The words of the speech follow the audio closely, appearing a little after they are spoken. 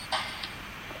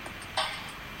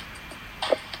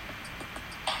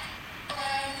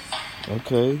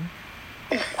Okay.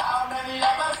 I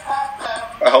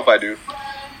hope I do.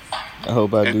 I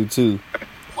hope I do too.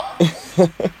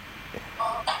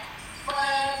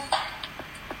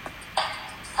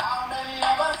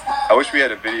 I wish we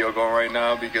had a video going right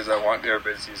now because I want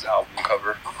everybody to see his album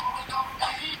cover.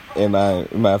 In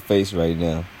my face right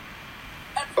now.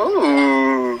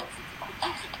 Ooh.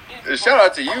 Shout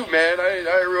out to you, man. I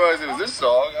didn't realize it was this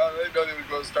song. I didn't know they were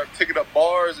going to start picking up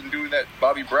bars and doing that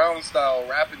Bobby Brown style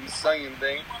rapping and singing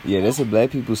thing. Yeah, that's a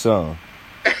black people song.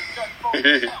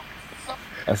 I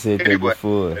said that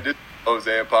before. This is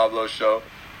Jose and Pablo show.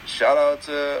 Shout out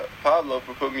to Pablo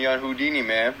for putting me on Houdini,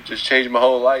 man. Just changed my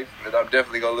whole life. And I'm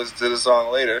definitely going to listen to the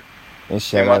song later. And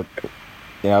shout out.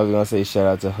 Yeah, I was going to say shout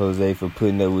out to Jose for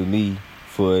putting up with me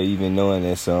for even knowing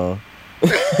that song.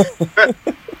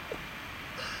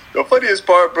 The funniest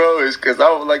part, bro, is because I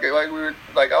was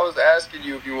I was asking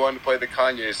you if you wanted to play the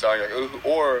Kanye song,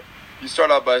 or you start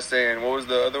out by saying, what was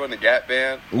the other one, the Gap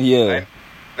Band? Yeah,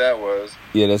 that was.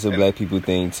 Yeah, that's a black people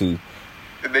thing too.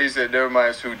 And they said, never mind,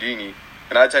 it's Houdini,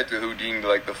 and I typed in Houdini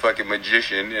like the fucking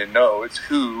magician, and no, it's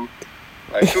who?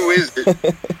 Like, who is it?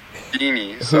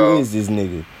 Houdini. So, who is this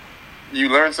nigga? You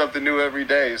learn something new every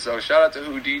day. So shout out to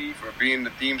Houdini for being the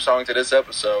theme song to this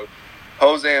episode.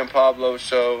 Jose and Pablo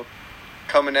show.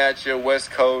 Coming at you, West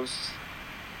Coast,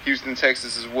 Houston,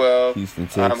 Texas as well. Houston,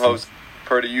 Texas. I'm host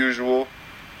per the usual.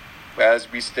 As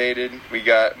we stated, we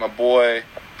got my boy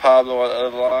Pablo on the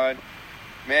other line.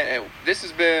 Man, this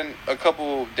has been a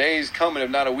couple days coming, if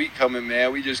not a week coming,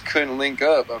 man. We just couldn't link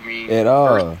up. I mean, at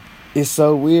all. It's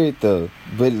so weird though,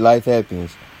 but life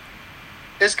happens.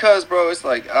 It's cause, bro, it's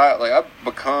like I've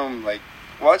become like.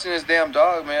 Watching this damn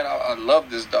dog, man, I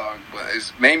love this dog, but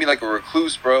it's made me like a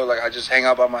recluse, bro. Like, I just hang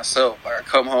out by myself. Like, I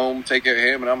come home, take care of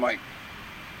him, and I'm like,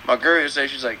 my girl yesterday,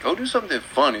 she's like, go do something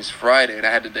fun. It's Friday, and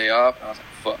I had the day off, and I was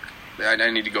like, fuck, I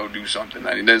need to go do something.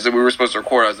 So we were supposed to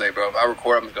record. I was like, bro, if I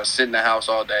record, I'm just going to sit in the house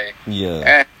all day. Yeah.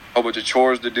 And a whole bunch of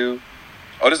chores to do.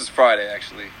 Oh, this is Friday,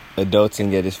 actually.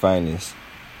 Adulting at its finest.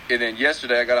 And then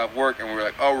yesterday, I got off work, and we were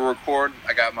like, oh, we're recording.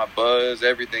 I got my buzz,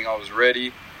 everything, I was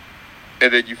ready.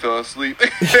 And then you fell asleep.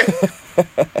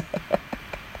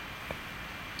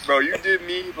 Bro, you did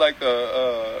me like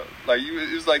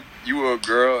it was like you were a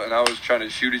girl and I was trying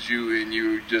to shoot at you and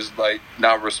you were just like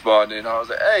not responding. I was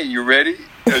like, hey, you ready?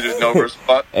 There's just no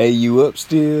response. Hey, you up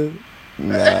still?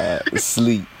 Nah,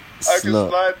 sleep. I could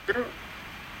slide through.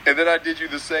 And then I did you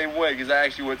the same way because I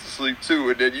actually went to sleep too.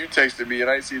 And then you texted me and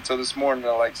I didn't see it until this morning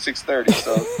at like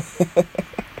 6:30. So,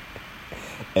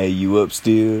 hey, you up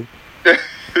still?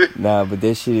 Nah, but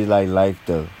that shit is like life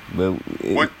though. But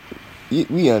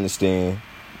we understand.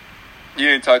 You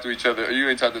ain't talked to each other. You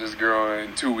ain't talked to this girl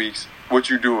in 2 weeks. What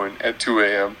you doing at 2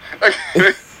 a.m.?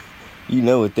 You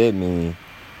know what that means.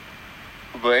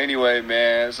 But anyway,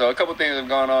 man. So a couple things have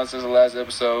gone on since the last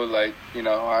episode. Like, you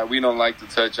know, we don't like to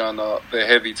touch on the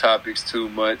heavy topics too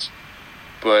much.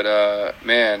 But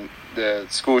man, the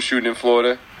school shooting in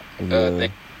Florida. They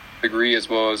agree, as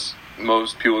well as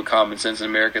most people with common sense in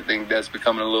America think that's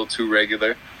becoming a little too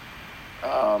regular.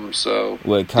 So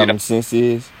what common sense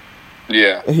is?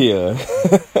 Yeah. Yeah.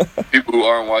 People who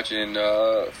aren't watching,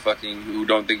 who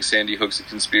don't think Sandy Hook's a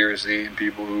conspiracy, and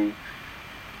people who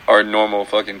are normal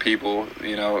fucking people,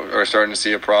 you know, are starting to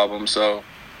see a problem. So,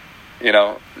 you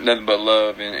know, nothing but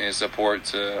love and support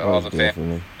to all the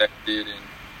families affected. And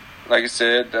like I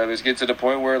said, let's get to the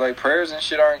point where like prayers and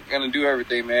shit aren't gonna do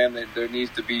everything, man. There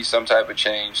needs to be some type of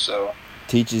change. So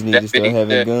teachers need to start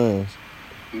having guns.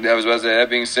 I was about to say, that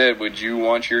being said, would you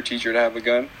want your teacher to have a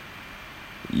gun?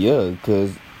 Yeah,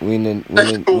 because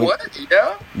what?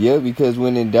 Yeah? Yeah, because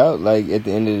when in doubt, like at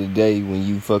the end of the day, when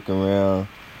you fuck around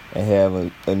and have a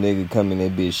nigga come in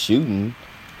that bitch shooting,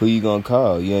 who you gonna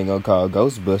call? You ain't gonna call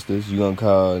Ghostbusters. You gonna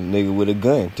call a nigga with a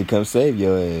gun to come save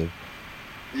your ass.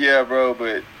 Yeah, bro,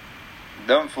 but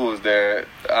them fools there,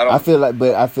 I feel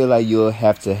like you'll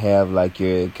have to have like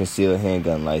your concealed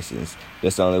handgun license.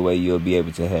 That's the only way you'll be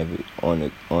able to have it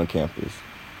on campus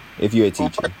if you're a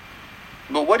teacher.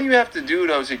 But what do you have to do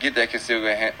though to get that concealed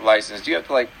license? Do you have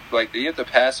to do you have to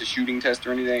pass a shooting test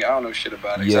or anything? I don't know shit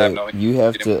about it. Yeah, you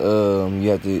have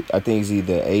to. I think it's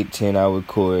either 8-10 hour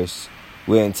course.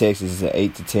 We're in Texas. It's an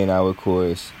 8 to 10 hour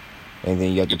course, and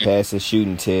then you have to pass a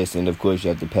shooting test, and of course you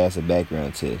have to pass a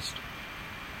background test.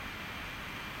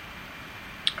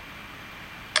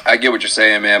 I get what you're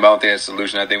saying, man, but I don't think that's the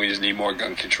solution. I think we just need more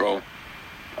gun control.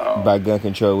 By gun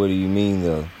control, what do you mean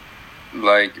though?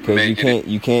 Like, because you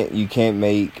can't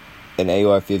make an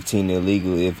AR-15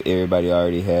 illegal if everybody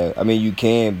already have. I mean, you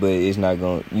can, but it's not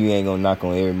going. You ain't gonna knock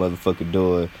on every motherfucking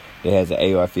door that has an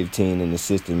AR-15 in the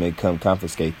system and come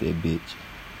confiscate that bitch.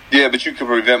 Yeah, but you could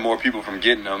prevent more people from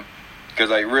getting them. Because,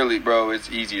 like, really, bro,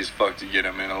 it's easy as fuck to get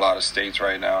them in a lot of states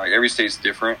right now. Like, every state's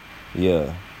different.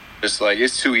 Yeah. It's like,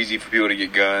 it's too easy for people to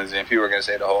get guns, and people are going to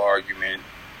say the whole argument,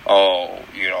 oh,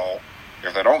 you know,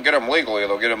 if they don't get them legally,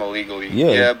 they'll get them illegally.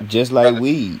 Yeah, just like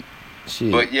weed.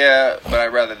 Shit. But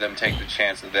I'd rather them take the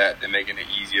chance of that than making it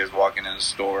easy as walking in the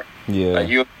store. Yeah. Like,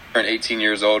 you turned 18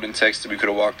 years old in Texas, we could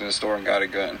have walked in the store and got a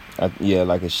gun.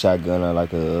 Like a shotgun or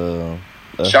like a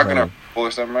shotgun or rifle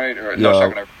or something, right? Or, no,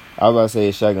 shotgun or... I was about to say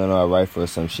a shotgun or a rifle or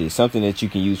some shit. Something that you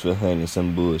can use for hunting,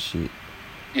 some bullshit.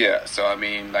 Yeah, so I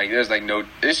mean, like, there's like no...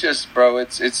 It's just, bro,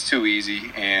 it's too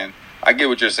easy. And I get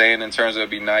what you're saying in terms of it'd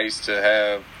be nice to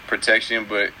have protection,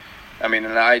 but, I mean,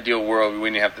 in an ideal world, we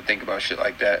wouldn't have to think about shit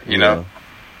like that, you know?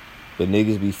 But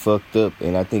niggas be fucked up,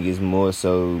 and I think it's more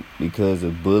so because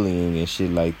of bullying and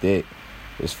shit like that.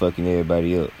 It's fucking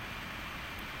everybody up.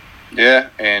 Yeah,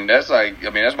 and that's like... I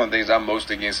mean, that's one of the things I'm most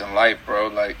against in life, bro.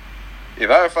 Like, if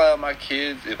I ever find out my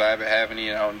kids, if I ever have any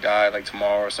and I don't die, like,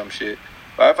 tomorrow or some shit...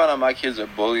 If I find out my kids are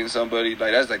bullying somebody,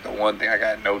 like, that's, like, the one thing I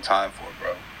got no time for,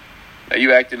 bro. Like,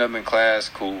 you acting up in class,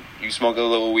 cool. You smoke a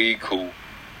little weed, cool.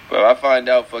 But if I find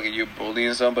out fucking you're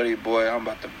bullying somebody, boy, I'm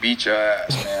about to beat your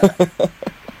ass, man.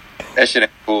 That shit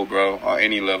ain't cool, bro, on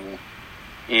any level.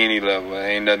 Any level. There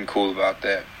ain't nothing cool about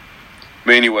that.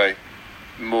 But anyway,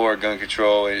 more gun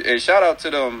control. And shout out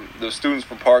to the students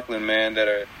from Parkland, man, that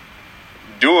are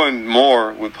doing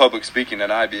more with public speaking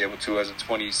than I'd be able to as a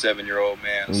 27-year-old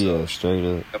man. So, yeah,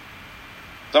 straight up.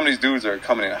 Some of these dudes are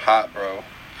coming in hot, bro.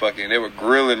 Fucking, they were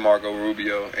grilling Marco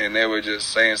Rubio, and they were just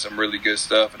saying some really good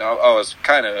stuff. And I was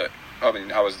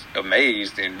I was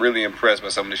amazed and really impressed by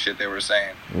some of the shit they were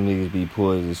saying. Them niggas be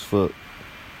poised as fuck.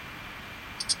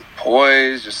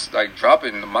 Poised, just like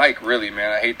dropping the mic, really,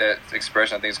 man. I hate that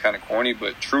expression. I think it's kind of corny,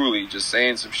 but truly just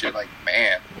saying some shit like,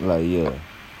 man. Like, yeah.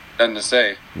 Nothing to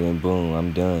say. Then boom,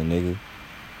 I'm done, nigga.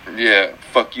 Yeah,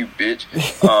 fuck you, bitch.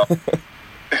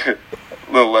 A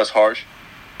little less harsh.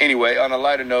 Anyway, on a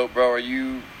lighter note, bro,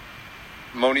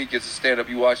 Monique gets to stand up.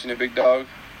 You watching it, big dog?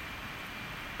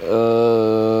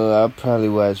 I probably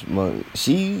watch Monique.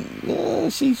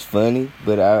 She's funny,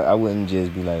 but I wouldn't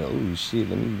just be like, oh shit,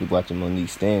 let me be watching Monique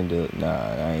stand up.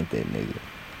 Nah, I ain't that nigga.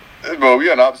 Bro, we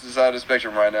on the opposite side of the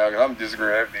spectrum right now, because I'm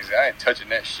disagreeing with everything. I ain't touching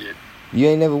that shit. You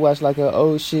ain't never watched like a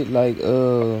old shit like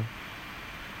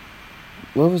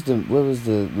what was the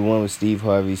one with Steve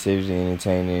Harvey, Cedric the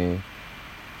Entertainer,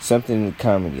 something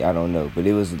comedy, I don't know, but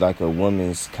it was like a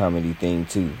woman's comedy thing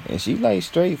too, and she like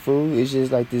straight fool. It's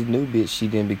just like this new bitch she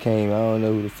then became. I don't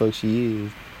know who the fuck she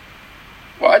is.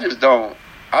 Well, I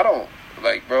don't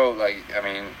like, bro. Like, I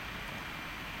mean,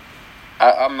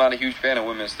 I'm not a huge fan of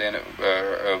women stand-up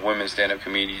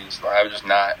comedians. Like, I'm just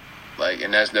not. Like,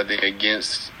 and that's nothing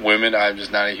against women. I'm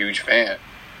just not a huge fan.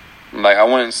 Like, I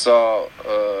went and saw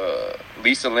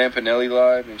Lisa Lampanelli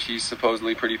live, and she's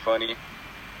supposedly pretty funny.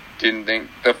 Didn't think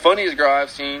the funniest girl I've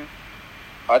seen.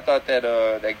 I thought that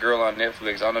that girl on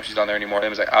Netflix. I don't know if she's on there anymore. Her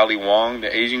name was like Ali Wong,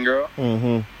 the Asian girl.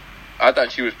 Mm-hmm. I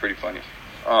thought she was pretty funny.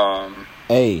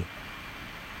 Hey,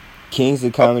 Kings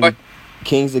of Comedy,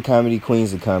 Queens of Comedy.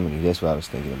 That's what I was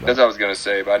thinking about. That's what I was gonna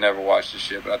say, but I never watched this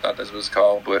shit. But I thought that's what it's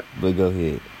called. But go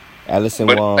ahead. Allison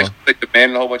Wong. Like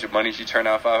demanding a whole bunch of money. She turned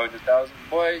out $500,000.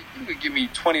 Boy, you could give me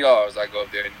 $20. I go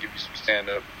up there and give you some stand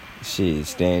up. Shit,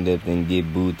 stand up and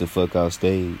get booed the fuck off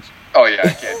stage. Oh yeah, I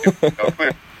can't do it.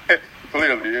 No,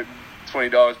 clearly,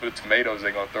 $20 for the tomatoes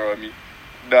they're gonna throw at me.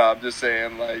 Nah, I'm just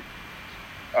saying, like,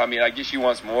 I mean, I guess she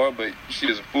wants more, but she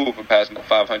is a fool for passing the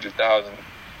 $500,000.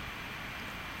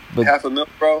 But $500,000,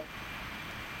 bro.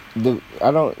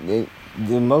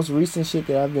 The most recent shit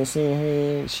that I've been seeing her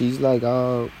in, she's like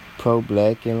all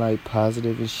pro-black and like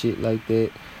positive and shit like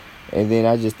that. And then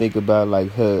I just think about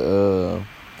like her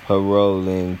role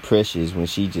in Precious when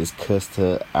she just cussed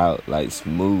her out, like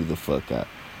smooth the fuck out.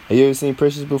 Have you ever seen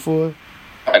Precious before?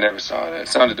 I never saw that. It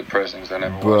sounded depressing, so I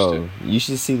never watched it. You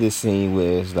should see the scene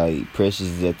where it's like Precious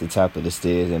is at the top of the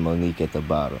stairs and Monique at the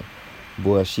bottom.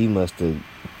 Boy, she must have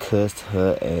cussed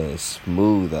her ass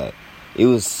smooth out. It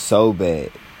was so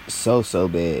bad. So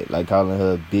bad. Like calling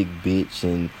her a big bitch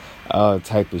and all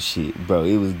type of shit. Bro,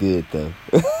 it was good though.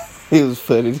 It was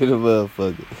funny to the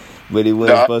motherfucker. But it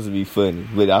wasn't supposed to be funny.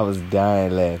 But I was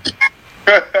dying laughing.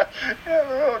 Yeah,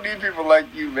 we don't need people like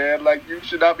you, man. Like, you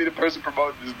should not be the person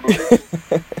promoting this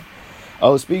movie.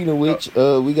 Oh, speaking of which,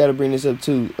 we got to bring this up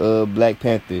too. Black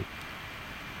Panther.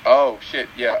 Oh shit,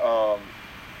 yeah.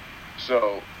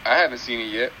 So I haven't seen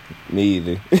it yet. Me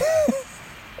either.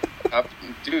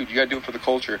 Dude, you gotta do it for the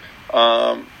culture.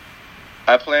 I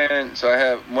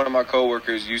have one of my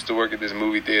coworkers used to work at this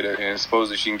movie theater, and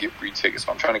supposedly she can get free tickets.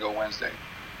 So I'm trying to go Wednesday.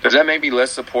 Does that make me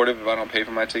less supportive if I don't pay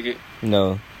for my ticket?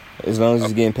 No. As long as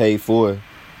it's getting paid for.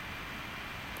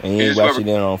 And you ain't watching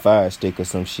it on Fire Stick or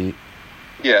some shit.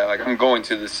 Yeah, like I'm going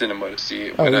to the cinema to see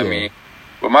it. Oh, But yeah. I mean,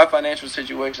 with my financial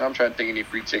situation, I'm trying to think any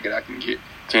free ticket I can get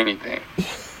to anything.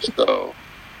 So,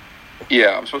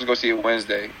 yeah, I'm supposed to go see it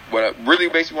Wednesday. What I really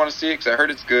makes me want to see it, because I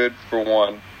heard it's good, for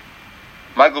one.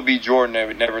 Michael B.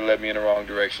 Jordan never led me in the wrong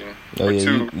direction. Oh, For yeah,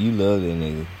 two, you love that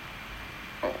nigga.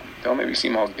 don't make me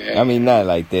seem all gay. I mean, not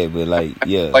like that, but like,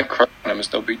 yeah. Like crushing him,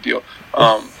 it's no big deal.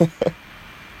 And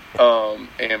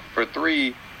for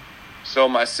three, so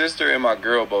my sister and my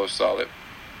girl both saw it,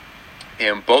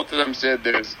 and both of them said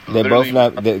there's they're both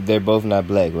not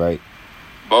black, right?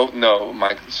 Both no.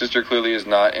 My sister clearly is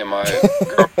not, and my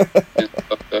girl is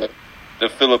of the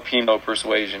Filipino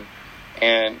persuasion,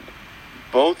 and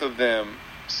both of them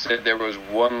said there was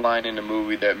one line in the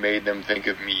movie that made them think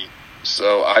of me.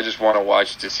 So I just want to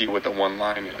watch to see what the one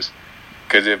line is.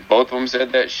 Because if both of them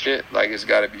said that shit, like, it's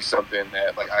got to be something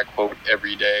that, like, I quote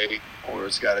every day, or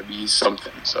it's got to be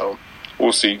something. So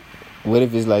we'll see. What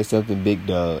if it's like something Big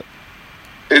Dog?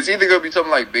 It's either going to be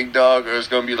something like Big Dog, or it's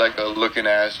going to be like a looking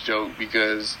ass joke,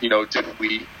 because, you know,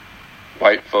 typically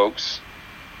white folks,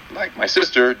 like my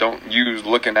sister, don't use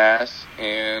looking ass,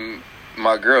 and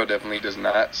my girl definitely does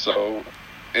not. So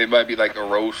it might be like a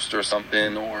roast or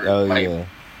something, or yeah,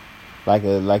 like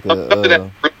a something that's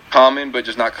really common, but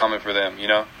just not common for them, you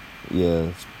know? Yeah,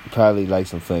 it's probably like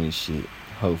some funny shit.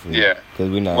 Hopefully, yeah, because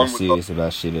we're not serious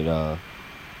about shit at all.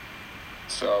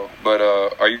 So, but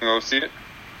are you gonna go see it?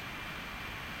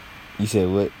 You said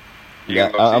what?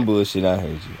 I'm bullshit. I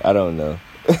heard you. I don't know.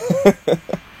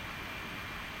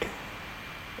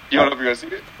 You don't know if you're gonna see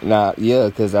it? Nah, yeah,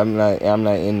 because I'm not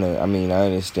in the. I mean, I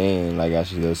understand, like, I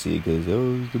should go see it because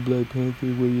it's the Black Panther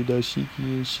with your dashiki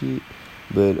and shit.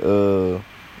 But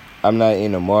I'm not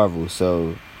into Marvel,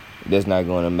 so that's not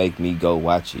going to make me go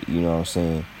watch it. You know what I'm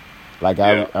saying? Like,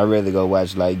 yeah. I'd rather go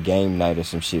watch, like, Game Night or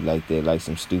some shit like that, like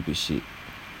some stupid shit.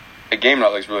 The Game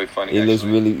Night looks really funny, It looks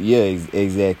really, yeah,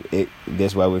 exactly.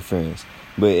 That's why we're friends.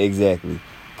 But exactly.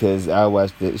 Because I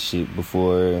watched that shit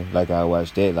before, like, I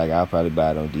watched that. Like, I'll probably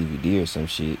buy it on DVD or some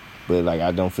shit. But, like,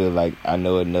 I don't feel like I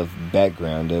know enough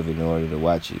background of it in order to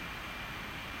watch it.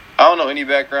 I don't know any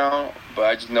background, but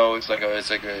I just know it's like a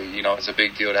you know, it's a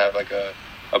big deal to have like a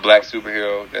black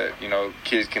superhero that, you know,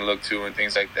 kids can look to and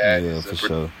things like that. Yeah, for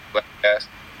sure. Black cast.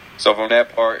 So from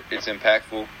that part, it's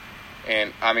impactful.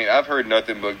 And I mean, I've heard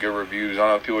nothing but good reviews. I don't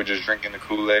know if people are just drinking the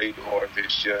Kool-Aid or if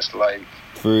it's just like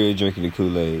for real drinking the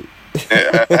Kool-Aid. I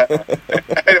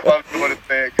don't want to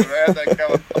say it because I had that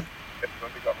kind of I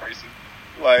think I'm racist.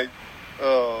 Like,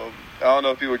 I don't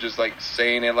know if people are just like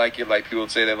saying it like people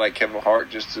say they like Kevin Hart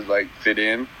just to like fit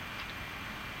in.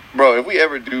 Bro, if we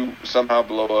ever do somehow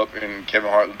blow up and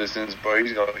Kevin Hart listens, bro,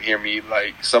 he's gonna hear me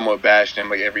like somewhat bash him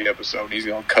like every episode. He's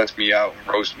gonna cuss me out and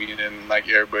roast me, and then like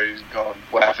everybody's gonna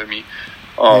laugh at me.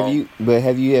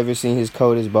 Have you ever seen his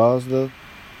Cold as Balls though?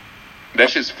 That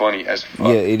shit's funny as fuck.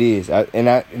 Yeah, it is. I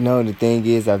know the thing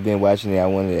is, I've been watching it. I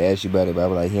wanted to ask you about it, but I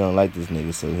was like, he don't like this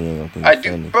nigga, so he ain't gonna think it's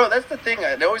funny. Bro, that's the thing.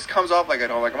 It always comes off like I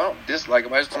don't like him. I don't dislike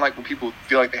him. I just don't like when people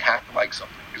feel like they have to like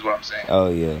something, is what I'm saying. Oh,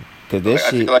 yeah. Because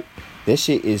that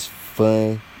shit is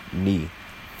funny.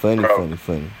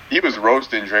 Funny. He was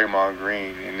roasting Draymond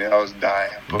Green, and I was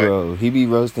dying. Bro, he be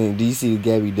roasting. Do you see the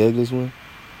Gabby Douglas one?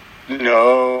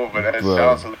 No, but that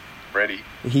sounds ready.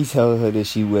 He told her that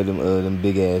she wear them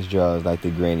big ass drawers like the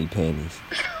granny panties.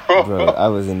 Bro, I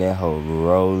was in that hole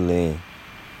rolling.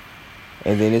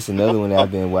 And then it's another one that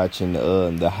I've been watching,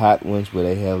 the hot ones where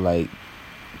they have like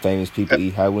famous people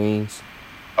eat hot wings.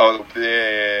 Oh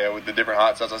yeah, with the different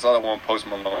hot sauce. I saw that one Post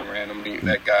Malone randomly.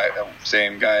 That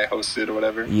same guy hosted or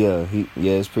whatever. Yeah,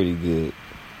 it's pretty good.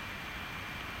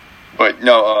 But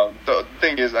no, the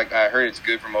thing is, like, I heard it's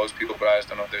good for most people, but I just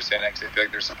don't know if they're saying that 'cause they feel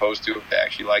like they're supposed to if they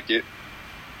actually like it.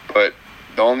 But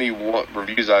the only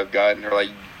reviews I've gotten are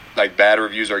like bad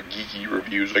reviews or geeky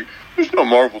reviews. Like, there's no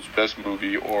Marvel's best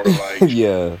movie, or like,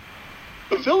 yeah,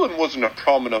 the villain wasn't a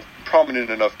prominent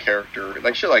enough character,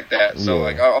 like shit like that. So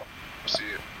like, I'll see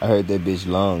it. I heard that bitch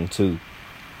long too.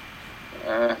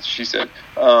 She said,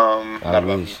 I not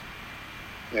wish. about me.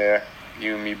 Yeah,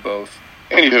 you and me both.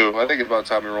 Anywho, I think it's about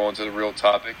time we roll into the real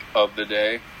topic of the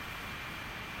day,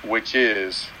 which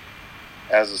is,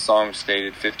 as the song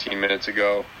stated 15 minutes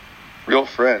ago, real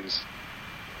friends.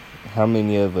 How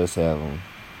many of us have them?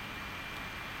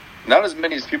 Not as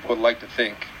many as people would like to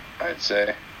think, I'd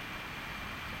say.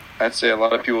 I'd say a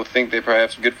lot of people think they probably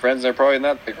have some good friends, and they're probably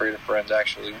not that great of friends,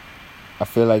 actually. I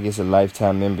feel like it's a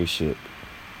lifetime membership.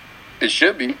 It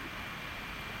should be.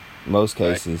 Most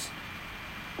cases.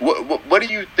 What do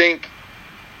you think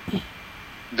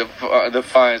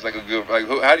defines like a good, like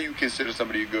how do you consider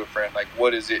somebody a good friend? Like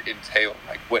what does it entail?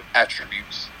 Like what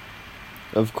attributes?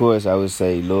 Of course, I would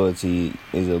say loyalty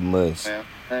is a must. Yeah.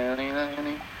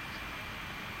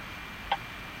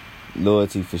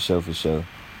 Loyalty for sure.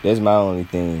 That's my only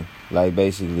thing. Like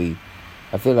basically,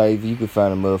 I feel like if you could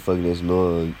find a motherfucker that's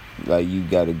loyal, like you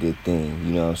got a good thing.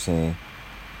 You know what I'm saying?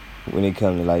 When it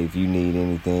comes to like if you need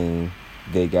anything,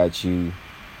 they got you.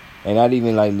 And not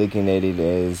even like looking at it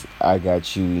as I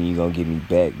got you and you gonna get me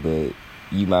back, but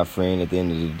you my friend at the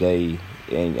end of the day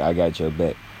and I got your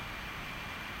back.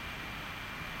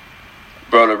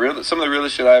 Bro, some of the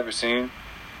realest shit I ever seen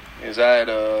is I had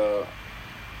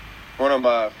one of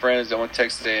my friends that went to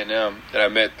Texas A&M that I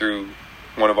met through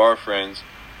one of our friends.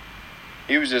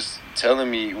 He was just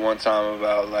telling me one time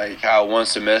about like how one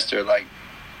semester like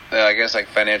I guess like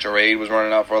financial aid was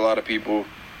running out for a lot of people.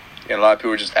 And a lot of people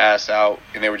were just asked out,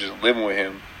 and they were just living with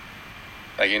him,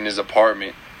 like in his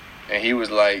apartment. And he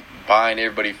was like buying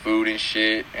everybody food and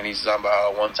shit. And he's talking about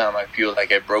how one time like people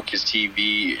like had broke his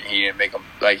TV, and he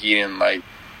didn't like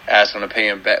ask him to pay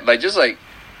him back. Like just like,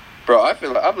 bro, I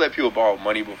feel like I've let people borrow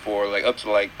money before, like up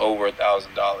to like over $1,000.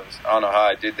 I don't know how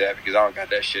I did that because I don't got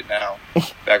that shit now.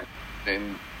 Back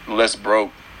then, less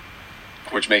broke,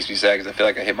 which makes me sad because I feel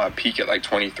like I hit my peak at like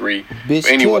 23. Bitch,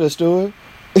 but anyway, tell the story.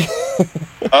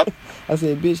 Huh? I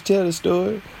said, bitch, tell the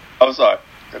story. I'm sorry.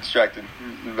 Got distracted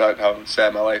about how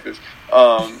sad my life is.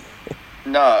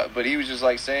 Nah, but he was just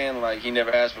like saying like he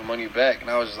never asked for money back. And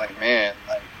I was just like, man,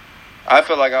 like I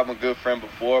feel like I'm a good friend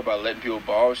before by letting people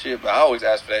borrow shit, but I always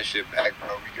ask for that shit back,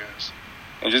 bro, because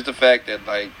and just the fact that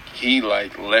like he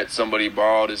like let somebody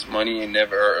borrow this money and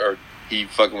never or he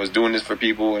fucking was doing this for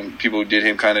people and people did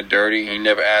him kind of dirty. He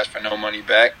never asked for no money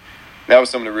back. That was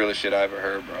some of the realest shit I ever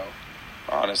heard, bro.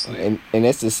 Honestly. And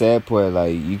that's the sad part,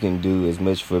 like you can do as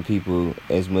much for people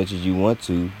as much as you want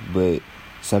to, but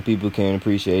some people can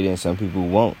appreciate it and some people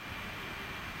won't.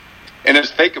 And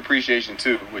there's fake appreciation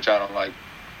too, which I don't like.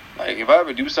 Like if I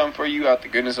ever do something for you out the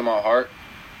goodness of my heart,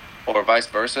 or vice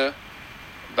versa,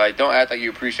 like don't act like you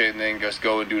appreciate it and then just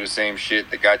go and do the same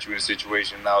shit that got you in a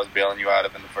situation that I was bailing you out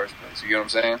of in the first place. You get what I'm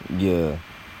saying? Yeah.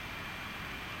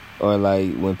 Or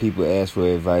like when people ask for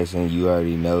advice and you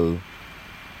already know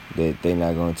that they're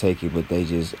not going to take it, but they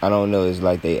just, I don't know, it's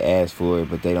like they ask for it,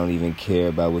 but they don't even care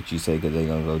about what you say because they're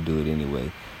going to go do it anyway.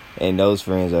 And those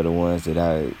friends are the ones that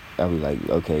I'll be like,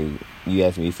 okay, you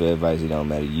ask me for advice, it don't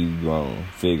matter, you wrong,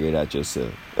 figure it out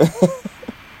yourself.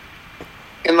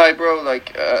 And like, bro,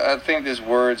 like, I think this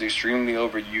word's extremely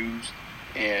overused,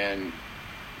 and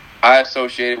I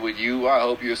associate it with you. I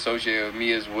hope you associate it with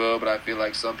me as well, but I feel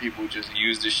like some people just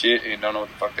use this shit and don't know what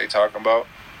the fuck they talking about.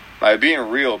 Like, being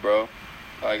real, bro.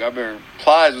 Like,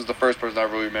 Plies was the first person I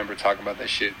really remember talking about that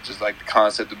shit. Just, like, the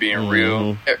concept of being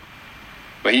real.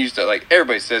 But he used to, like,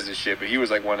 everybody says this shit, but he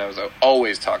was, like, one that was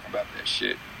always talking about that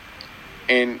shit.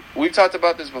 And we've talked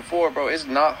about this before, bro. It's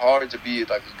not hard to be,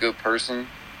 like, a good person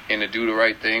and to do the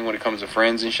right thing when it comes to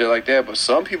friends and shit like that. But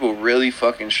some people really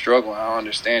fucking struggle. I don't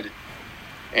understand it.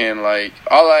 And, like,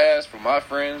 all I ask for my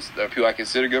friends, the people I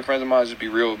consider good friends of mine, is just be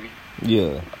real with me.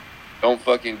 Yeah. Don't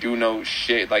fucking do no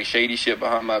shit, like, shady shit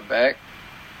behind my back.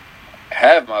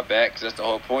 Have my back, because that's the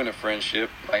whole point of friendship.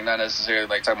 Like, not necessarily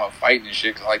like talking about fighting and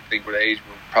shit, because I like to think we're the age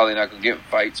we're probably not gonna get in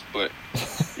fights, but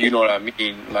you know what I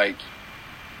mean. Like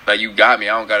you got me.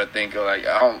 I don't gotta think of like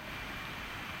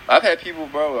I've had people,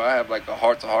 bro, I have like a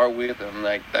heart to heart with, and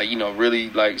like that, you know, really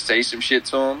like say some shit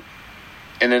to them,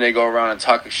 and then they go around and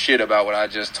talk shit about what I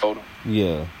just told them.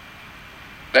 Yeah.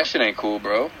 That shit ain't cool,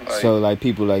 bro. Like, so like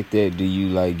people like that, do you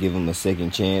like give them a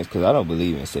second chance? Because I don't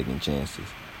believe in second chances.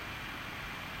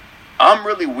 I'm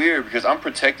really weird because I'm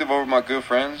protective over my good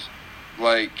friends.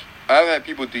 Like, I've had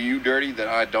people do you dirty that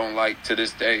I don't like to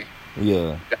this day.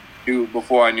 Yeah. That I knew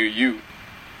before I knew you.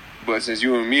 But since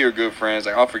you and me are good friends,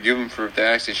 like, I'll forgive them for if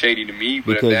they're acting shady to me.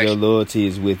 But because if your loyalty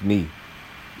is with me.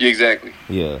 Yeah, exactly.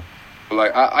 Yeah. But,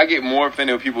 like, I get more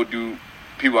offended when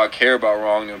people I care about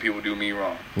wrong than when people do me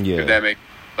wrong. Yeah. If that makes,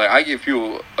 like, I give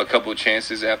people a couple of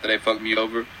chances after they fuck me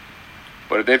over.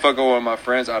 But if they fuck over one of my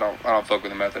friends, I don't fuck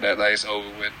with them after that. Like, it's over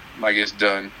with. Like, it's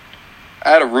done. I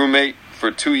had a roommate for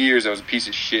 2 years that was a piece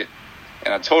of shit.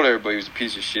 And I told everybody he was a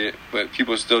piece of shit, but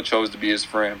people still chose to be his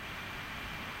friend.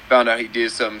 Found out he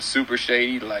did something super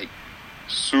shady, like,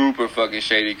 super fucking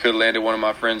shady. Could have landed one of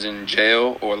my friends in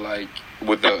jail or, like,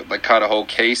 with the, like, caught a whole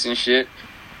case and shit.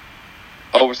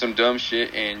 Over some dumb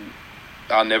shit, and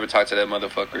I'll never talk to that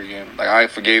motherfucker again. Like, I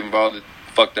forgave him for all the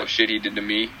fucked up shit he did to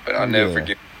me, but I'll never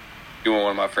forgive him doing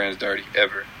one of my friends dirty,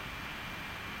 ever.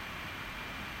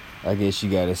 I guess you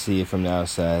gotta see it from the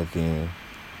outside then.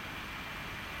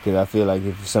 Because I feel like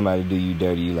if somebody do you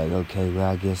dirty, you like, okay,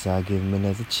 well, I guess I'll give him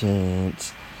another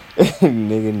chance.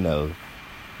 Nigga, no.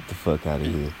 Get the fuck out of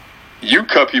here. You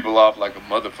cut people off like a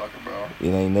motherfucker, bro.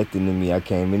 It ain't nothing to me. I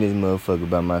came in this motherfucker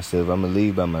by myself. I'ma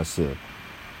leave by myself.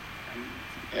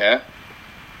 Yeah.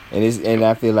 And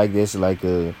I feel like that's like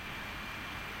a,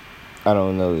 I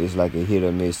don't know, it's like a hit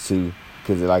or miss too.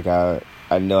 Because like I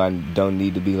know I don't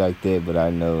need to be like that, but I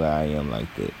know I am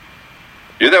like that.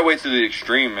 You're that way to the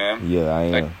extreme, man. Yeah, I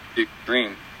am. Like, the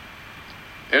extreme.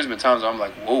 There's been times I'm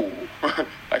like, whoa.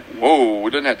 Like, whoa, it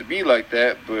doesn't have to be like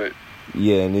that, but...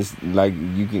 Yeah, and it's like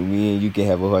me and you can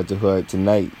have a heart-to-heart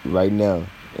tonight, right now.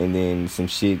 And then some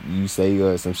shit you say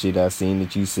or some shit I seen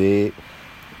that you said,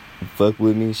 fuck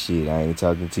with me, shit, I ain't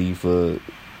talking to you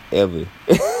forever.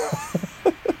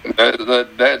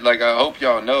 That like, I hope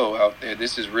y'all know out there,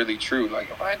 this is really true.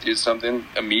 Like, if I did something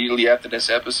immediately after this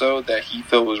episode that he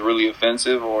felt was really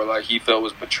offensive or like he felt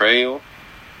was betrayal,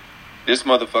 this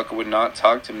motherfucker would not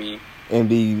talk to me and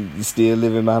be still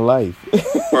living my life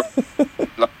for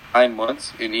like 9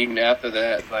 months, and even after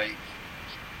that, like,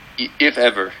 if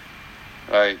ever,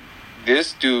 like,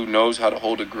 this dude knows how to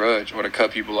hold a grudge or to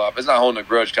cut people off. It's not holding a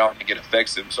grudge, I don't think it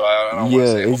affects him, so I don't want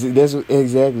to say... that's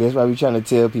exactly, that's why we trying to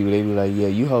tell people. They be like, yeah,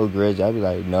 you hold grudge. I be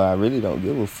like, no, I really don't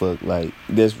give a fuck. Like,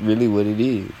 that's really what it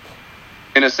is.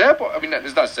 And the sad part, I mean,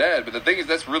 it's not sad, but the thing is,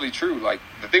 that's really true. Like,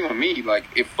 the thing with me, like,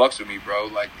 it fucks with me, bro.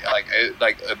 Like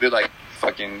a bit like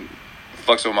fucking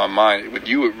fucks with my mind. With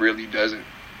you, it really doesn't.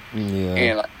 Yeah.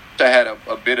 And like, I had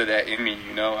a bit of that in me,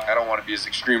 you know. I don't want to be as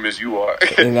extreme as you are.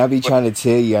 And I be trying to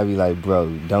tell you, I be like, bro,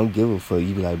 don't give a fuck.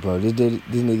 You be like, bro, this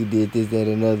nigga did this, that,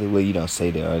 another. Well, you don't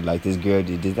say that. Or like, this girl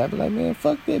did this. I be like, man,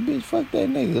 fuck that bitch, fuck that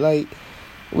nigga. Like,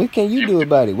 what can you do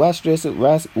about it? Why stress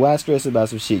about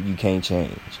some shit you can't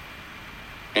change?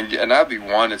 And I'd be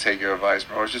wanting to take your advice,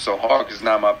 bro. It's just so hard because it's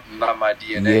not my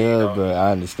DNA. Yeah, you know? bro,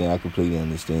 I understand. I completely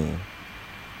understand.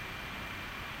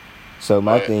 So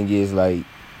my thing is, like,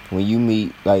 when you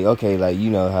meet, like, okay, like, you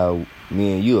know how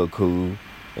me and you are cool,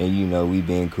 and you know we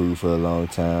been cool for a long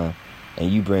time, and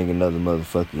you bring another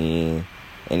motherfucker in,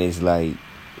 and it's like,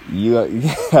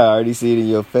 I already see it in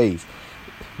your face,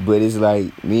 but it's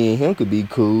like, me and him could be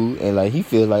cool, and like, he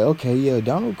feels like, okay, yeah,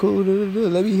 Donald cool,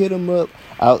 let me hit him up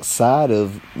outside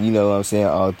of, you know what I'm saying,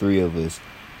 all three of us.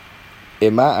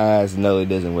 In my eyes, no, it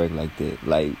doesn't work like that.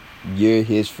 Like, you're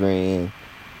his friend,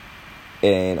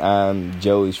 and I'm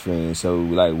Joey's friend, so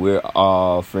like, we're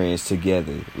all friends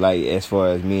together. Like, as far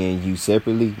as me and you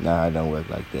separately, nah, it don't work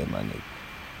like that, my nigga.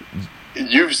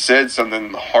 You've said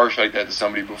something harsh like that to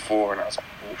somebody before, and I was like,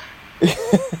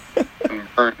 oof. And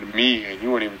burned to me, and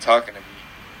you weren't even talking to me.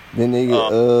 The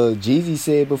nigga, Jeezy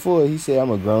said before, he said,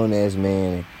 I'm a grown-ass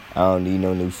man, I don't need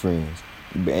no new friends.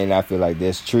 And I feel like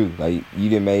that's true. Like, you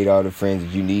done made all the friends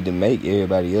that you need to make.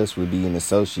 Everybody else would be an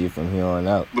associate from here on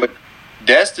out. But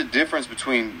that's the difference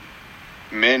between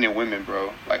men and women,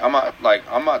 bro.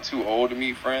 I'm not too old to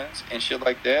meet friends and shit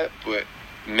like that, but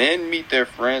men meet their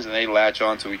friends and they latch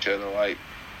on to each other. Like,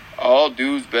 all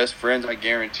dudes' best friends, I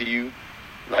guarantee you,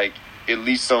 like, at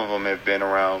least some of them have been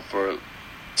around for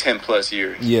 10 plus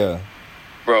years. Yeah.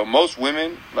 Bro, most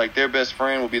women, like, their best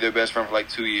friend will be their best friend for like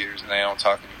 2 years and they don't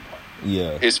talk anymore.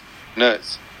 Yeah. It's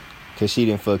nuts. Cause she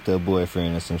done fucked her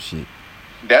boyfriend or some shit.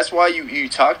 That's why you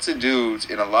talk to dudes,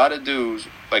 and a lot of dudes,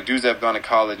 like dudes that have gone to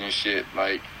college and shit,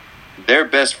 like, their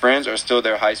best friends are still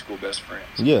their high school best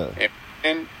friends. Yeah.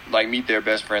 And like, meet their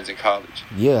best friends in college.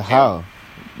 Yeah, how?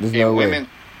 There's no way. Women,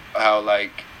 how,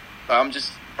 like, I'm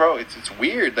just, bro, it's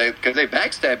weird, because they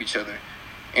backstab each other.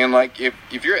 And, like,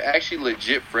 if you're actually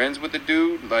legit friends with a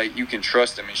dude, like, you can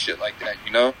trust him and shit like that,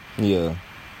 you know? Yeah.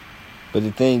 But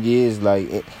the thing is,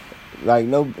 like... Like,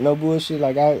 no bullshit.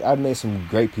 Like, I met some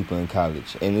great people in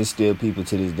college, and there's still people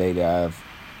to this day that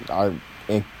I'm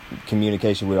in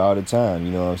communication with all the time,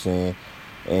 you know what I'm saying?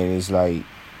 And it's like,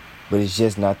 but it's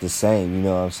just not the same, you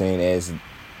know what I'm saying, as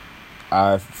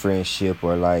our friendship,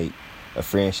 or like a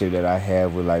friendship that I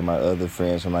have with like my other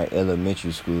friends from like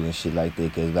elementary school and shit like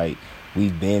that. Cause like,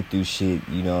 we've been through shit,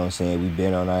 you know what I'm saying? We've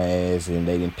been on our ass, and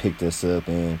they done picked us up,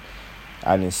 and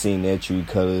I didn't see their true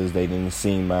colors. They didn't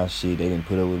see my shit. They didn't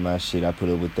put up with my shit. I put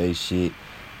up with their shit.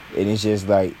 And it's just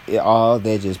like, all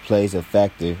that just plays a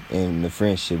factor in the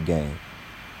friendship game.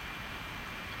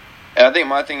 And I think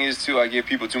my thing is, too, I give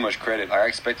people too much credit. Like, I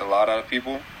expect a lot out of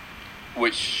people,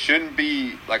 which shouldn't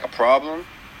be, like, a problem.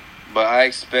 But I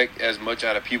expect as much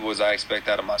out of people as I expect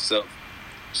out of myself.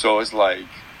 So it's like,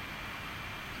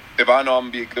 if I know I'm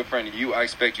going to be a good friend to you, I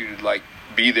expect you to, like,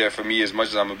 be there for me as much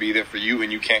as I'm going to be there for you,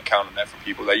 and you can't count on that for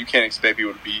people. Like, you can't expect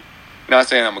people to be, not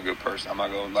saying I'm a good person, I'm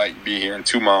not going to, like, be here and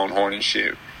toot my own horn and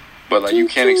shit, but, like, you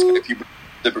can't expect people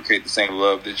reciprocate the same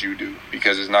love that you do,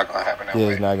 because it's not gonna happen that way.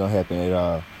 It's not gonna happen at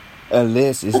all.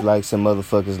 Unless it's like some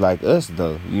motherfuckers like us,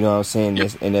 though. You know what I'm saying?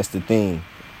 Yep. That's the thing.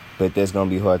 But that's gonna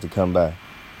be hard to come by.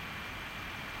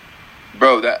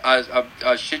 Bro, that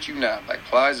I shit you not. Like,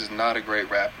 Plies is not a great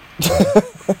rapper.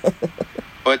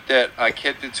 But that I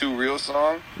Kept It Too Real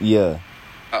song, Yeah.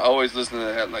 I always listen to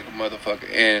that like a motherfucker.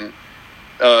 And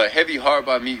Heavy Heart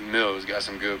by Meek Mill's got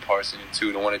some good parts in it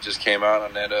too. The one that just came out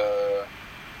on that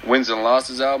Wins and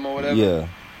Losses album or whatever. Yeah.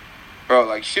 Bro,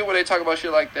 like, shit when they talk about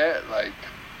shit like that, like,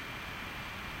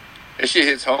 that shit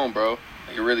hits home, bro.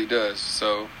 Like, it really does.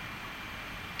 So,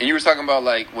 and you were talking about,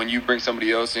 like, when you bring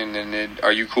somebody else in, and then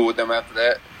are you cool with them after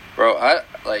that? Bro,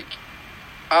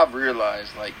 I've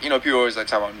realized, like, you know, people always like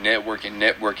talking about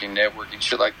networking,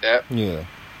 shit like that. Yeah.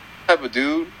 Type of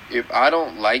dude, if I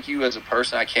don't like you as a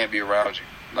person, I can't be around you.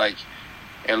 Like,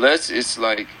 unless it's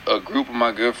like a group of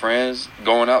my good friends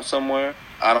going out somewhere,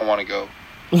 I don't want to go.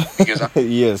 Because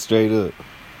yeah, straight up.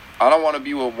 I don't want to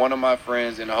be with one of my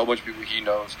friends and a whole bunch of people he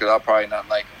knows, because I'll probably not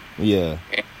like him. Yeah.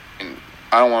 And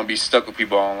I don't want to be stuck with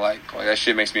people I don't like. Like, that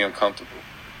shit makes me uncomfortable.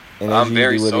 And that's I'm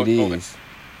very usually what social. it is.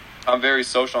 I'm very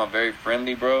social. I'm very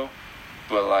friendly, bro.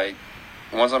 But, like,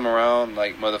 once I'm around,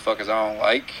 like, motherfuckers I don't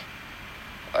like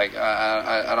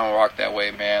I don't rock that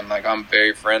way, man. Like, I'm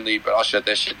very friendly, but I'll shut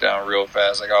that shit down real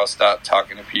fast. Like, I'll stop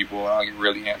talking to people, and I'll get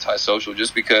really antisocial,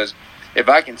 just because if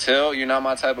I can tell you're not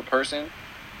my type of person,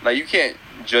 like, you can't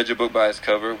judge a book by its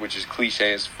cover, which is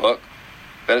cliche as fuck.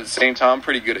 But at the same time, I'm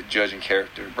pretty good at judging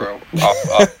character, bro.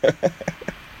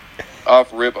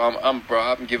 Off rip,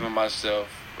 I'm giving myself,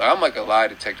 I'm like a lie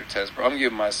detector test, bro. I'm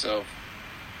giving myself,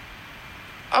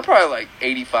 I'm probably like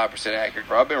 85% accurate,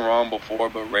 bro. I've been wrong before,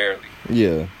 but rarely.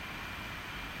 Yeah.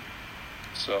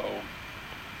 So,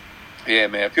 yeah,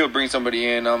 man. If people bring somebody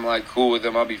in, I'm like cool with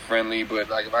them. I'll be friendly, but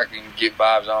like if I can get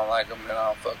vibes, I don't like them, then I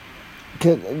don't fuck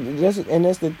with them.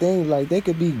 That's the thing. Like, they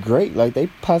could be great. Like, they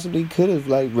possibly could have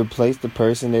like replaced the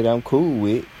person that I'm cool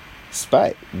with,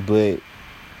 spot. But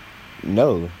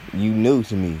no, you new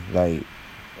to me. Like,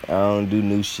 I don't do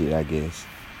new shit, I guess.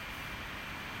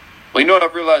 Well, you know what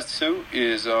I've realized too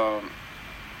is what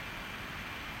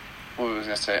was I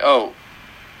gonna say? Oh,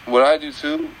 what I do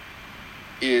too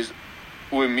is,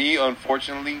 with me,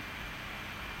 unfortunately,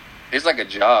 it's like a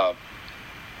job.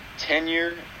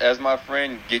 Tenure as my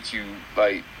friend gets you,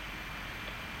 like,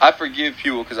 I forgive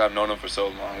people because I've known them for so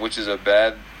long, which is a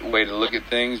bad way to look at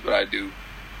things, but I do.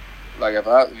 Like, if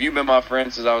you've been my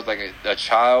friend since I was like a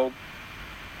child,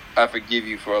 I forgive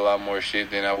you for a lot more shit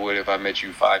than I would if I met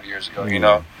you 5 years ago, you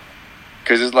know?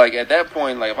 Because it's like, at that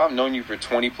point, like, if I've known you for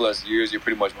 20 plus years, you're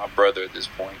pretty much my brother at this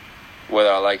point,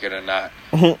 whether I like it or not.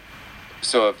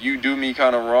 So if you do me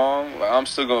kind of wrong, like, I'm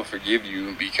still going to forgive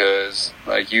you, because,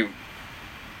 like, you've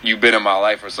been in my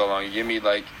life for so long. You get me?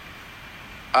 Like,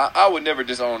 I would never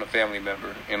disown a family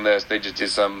member unless they just did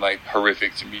something, like,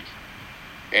 horrific to me.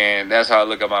 And that's how I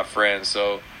look at my friends.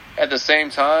 So at the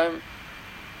same time,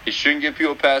 it shouldn't give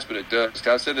people a pass, but it does. 'Cause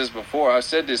I've said this before. I've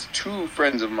said this to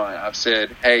friends of mine. I've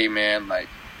said, hey, man, like,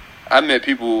 I met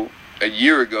people a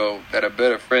year ago that are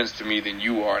better friends to me than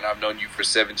you are, and I've known you for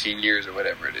 17 years or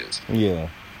whatever it is. Yeah.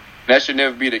 That should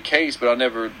never be the case, but I'll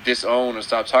never disown or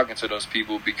stop talking to those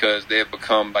people, because they have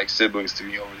become like siblings to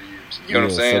me over the years. You know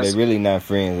what I'm saying? So they're really not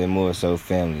friends, they're more so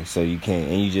family. So you can't,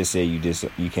 and you just said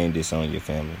you can't disown your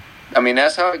family. I mean,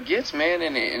 that's how it gets, man,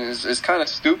 and it's kind of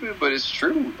stupid, but it's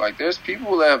true. Like, there's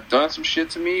people that have done some shit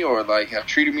to me, or like have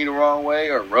treated me the wrong way,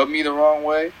 or rubbed me the wrong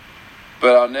way,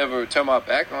 but I'll never turn my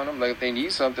back on them. Like, if they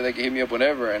need something, they can hit me up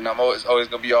whenever, and I'm always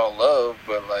gonna be all love.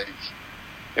 But like,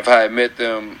 if I had met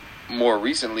them more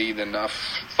recently, then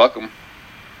fuck them.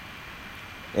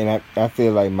 And I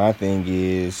feel like my thing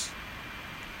is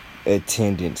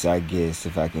attendance, I guess,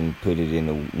 if I can put it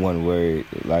in one word.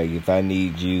 Like, if I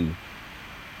need you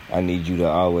to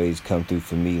always come through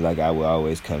for me, like I will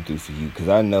always come through for you, because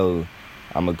I know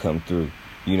I'm going to come through.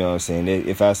 You know what I'm saying?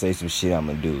 If I say some shit, I'm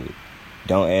going to do it.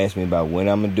 Don't ask me about when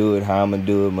I'm going to do it, how I'm going to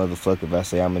do it, motherfucker. If I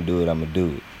say I'm going to do it, I'm going to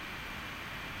do it.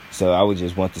 So I would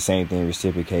just want the same thing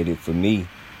reciprocated for me,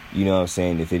 you know what I'm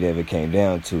saying, if it ever came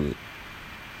down to it.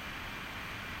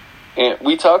 And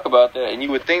we talk about that, and you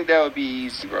would think that would be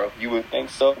easy, bro. You would think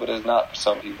so, but it's not for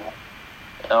some people.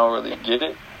 I don't really get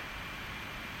it,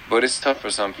 but it's tough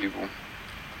for some people.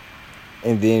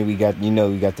 And then we got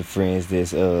the friends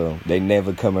that's they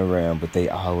never come around, but they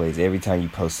always, every time you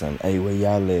post something, hey, where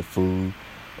y'all at, fool?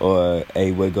 Or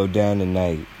hey, where go down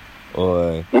tonight?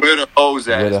 Or where the hoes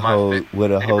at? Where the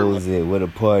hoes at? Where the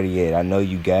party at? I know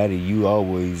you got it. You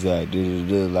always like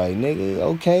nigga,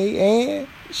 okay, and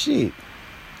shit.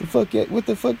 What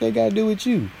the fuck they gotta do with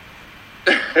you?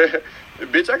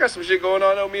 Bitch, I got some shit going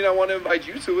on. Don't mean I want to invite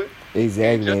you to it.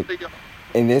 Exactly.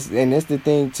 And that's the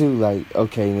thing too. Like,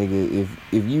 okay, nigga,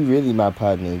 if you really my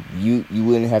partner, you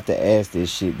wouldn't have to ask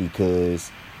this shit because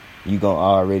you gonna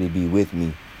already be with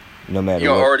me, no matter. You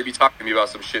gonna what. already be talking to me about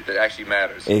some shit that actually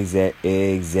matters.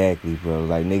 Exactly, bro.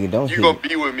 Like, nigga, don't. You gonna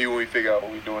be with me when we figure out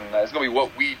what we doing tonight. It's gonna be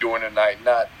what we doing tonight,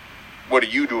 not what are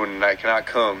you doing tonight. Can I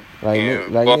come? Like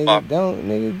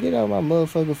nigga, get on my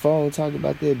motherfucking phone, talk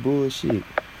about that bullshit.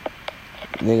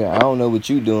 Nigga, I don't know what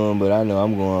you doing, but I know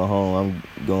I'm going home.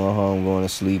 I'm going home, going to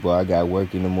sleep, or I got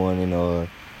work in the morning, or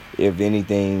if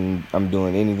anything, I'm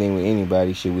doing anything with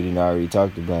anybody. Shit, we didn't already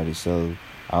talked about it, so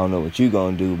I don't know what you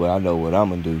gonna do, but I know what I'm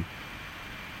gonna do.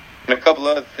 And a couple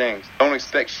other things. Don't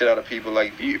expect shit out of people.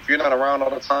 Like, if you're not around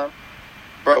all the time,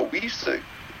 bro, we used to,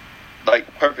 like,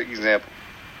 perfect example.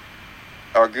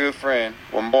 Our good friend,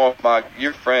 well,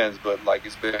 your friends, but, like,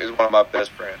 it's one of my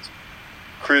best friends.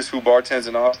 Chris, who bartends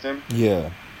in Austin.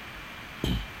 Yeah.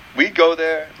 We go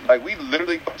there, like, we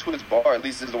literally go to his bar, at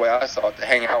least this is the way I saw it, to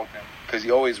hang out with him. Because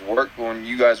he always worked when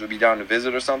you guys would be down to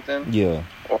visit or something. Yeah.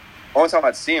 Or only time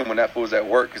I'd see him when that fool was at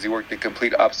work, because he worked the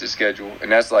complete opposite schedule.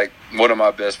 And that's, like, one of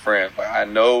my best friends. Like, I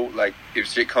know, like, if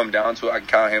shit come down to it, I can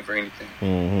count him for anything.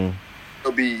 Mm-hmm.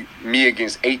 It'll be me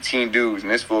against 18 dudes,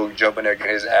 and this fool jumping there,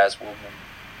 getting his ass whooping.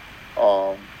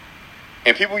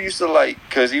 And people used to, like,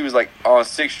 because he was, like, on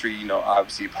 6th Street, you know,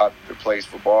 obviously a popular place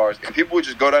for bars. And people would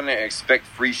just go down there and expect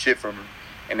free shit from him.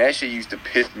 And that shit used to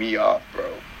piss me off,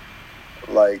 bro.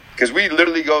 Like, because we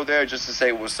literally go there just to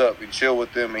say what's up and chill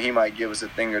with him. And he might give us a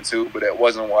thing or two. But that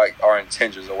wasn't, like, our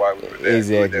intentions or why we were there.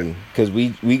 Exactly. Because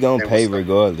we gonna pay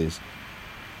regardless.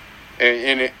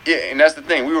 And that's the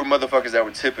thing. We were motherfuckers that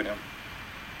were tipping him.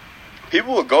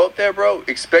 People would go up there, bro,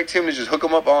 expect him to just hook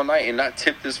him up all night and not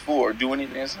tip this fool or do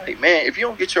anything. It's like, man, if you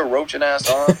don't get your roaching ass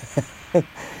on.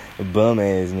 Bum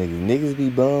ass niggas. Niggas be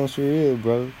bums for real,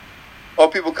 bro.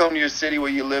 Or people come to your city where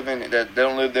you live in that they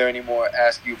don't live there anymore,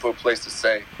 ask you for a place to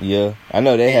stay. Yeah. I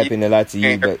know that happened a lot to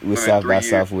you, but with South by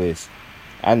Southwest.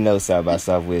 I know South by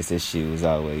Southwest, this shit was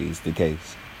always the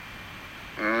case.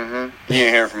 Mm-hmm. He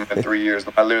ain't heard from him in 3 years.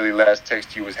 I literally last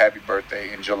text you was happy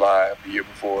birthday in July of the year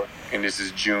before, and this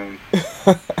is June.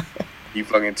 You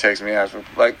fucking text me asking,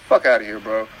 like, fuck out of here,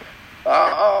 bro.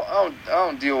 I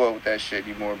don't deal well with that shit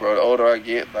anymore, bro. The older I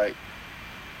get, like,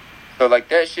 so like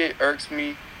that shit irks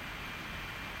me,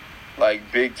 like,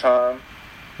 big time.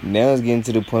 Now it's getting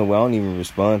to the point where I don't even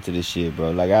respond to this shit, bro.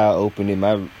 Like, I opened it,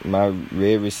 my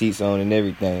read receipts on and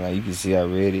everything. Like, you can see I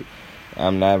read it.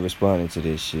 I'm not responding to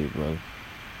this shit, bro.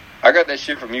 I got that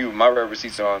shit from you. My red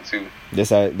receipts are on too. That's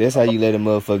how you let a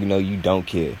motherfucker know you don't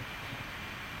care.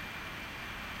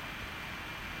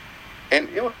 And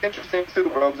it was interesting too,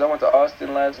 bro, because I went to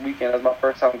Austin last weekend. That was my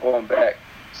first time going back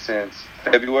since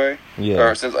February. Yeah.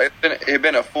 Or since it had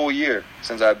been a full year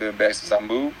since I've been back since I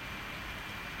moved.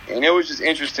 And it was just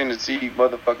interesting to see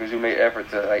motherfuckers who made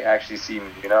effort to, like, actually see me,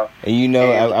 you know? And you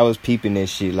know, I was peeping that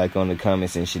shit, like, on the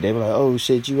comments and shit. They were like, oh,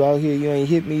 shit, you out here, you ain't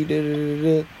hit me,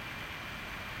 da-da-da-da.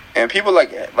 And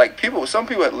people, some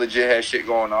people that legit had shit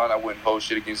going on. I wouldn't hold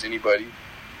shit against anybody.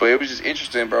 But it was just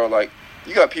interesting, bro. Like,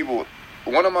 you got people,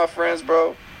 one of my friends,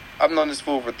 bro, I've known this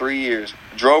fool for 3 years,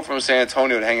 drove from San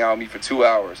Antonio to hang out with me for 2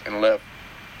 hours and left.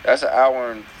 That's an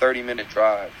hour and 30-minute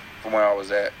drive from where I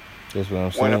was at. That's what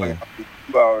I'm saying.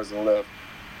 2 hours and left.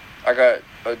 I got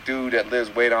a dude that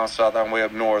lives way down south. I'm way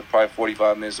up north, probably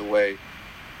 45 minutes away.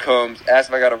 Comes, asks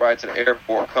if I got a ride to the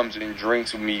airport, comes and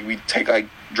drinks with me. We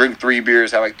drink 3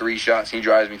 beers, have 3 shots. He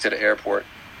drives me to the airport.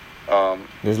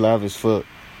 This live is fuck.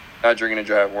 Not drinking and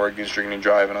driving, we're against drinking and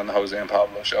driving on the Jose and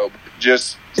Pablo show. But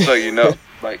just so you know,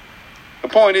 like, the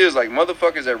point is, like,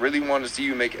 motherfuckers that really want to see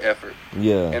you make an effort.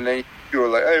 Yeah. And then you are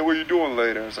like, hey, what are you doing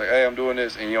later? It's like, hey, I'm doing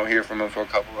this. And you don't hear from them for a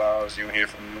couple of hours. You don't hear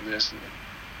from them this.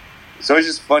 So it's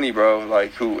just funny, bro,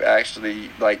 like, who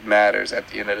actually, like, matters at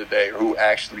the end of the day, or who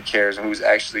actually cares and who's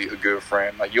actually a good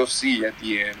friend. Like, you'll see at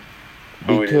the end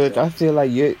who because it is. I feel like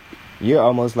you're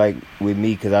almost like with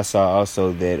me, because I saw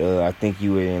also that I think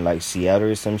you were in, like, Seattle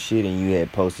or some shit, and you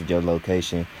had posted your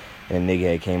location, and a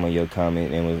nigga had came on your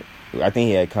comment and was, I think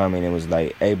he had commented and was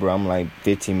like, hey, bro, I'm like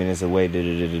 15 minutes away,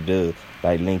 da-da-da-da-da,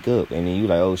 like, link up. And then you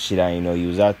like, oh, shit, I didn't know you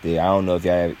was out there. I don't know if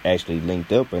y'all actually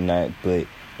linked up or not, but,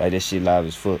 like, this shit live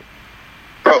as fuck.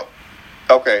 Bro,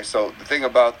 okay, so the thing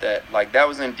about that, like, that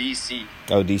was in D.C.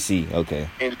 Oh, D.C., okay.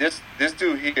 And this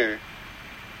dude here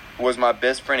was my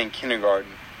best friend in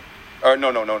kindergarten. Or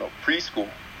no, preschool.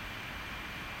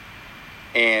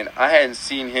 And I hadn't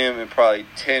seen him in probably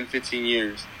 10, 15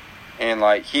 years. And,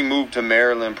 like, he moved to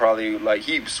Maryland probably, like,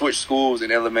 he switched schools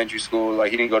in elementary school. Like,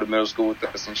 he didn't go to middle school with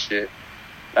us and shit.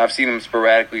 And I've seen him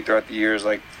sporadically throughout the years,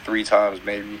 like, 3 times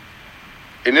maybe.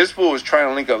 And this fool was trying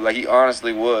to link up like he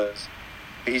honestly was.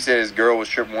 He said his girl was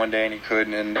tripping one day and he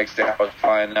couldn't, and the next day I was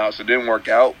flying out, so it didn't work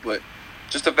out. But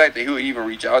just the fact that he would even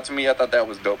reach out to me, I thought that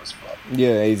was dope as fuck.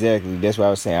 Yeah, exactly. That's what I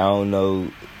was saying. I don't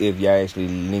know if y'all actually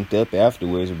linked up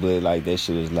afterwards, but like that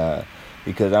shit was live.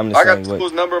 Because I'm the same way. I got this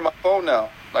fool's number in my phone now.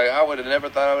 Like, I would have never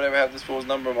thought I would ever have this fool's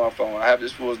number in my phone. I have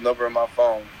this fool's number in my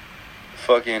phone.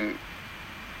 Fucking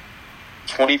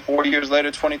 24 years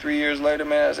later, 23 years later,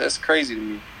 man, that's crazy to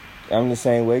me. I'm the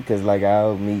same way, because like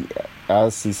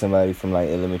I'll see somebody from like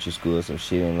elementary school or some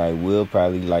shit, and like we'll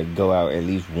probably like go out at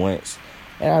least once.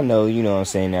 And I know, you know what I'm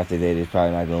saying, after that it's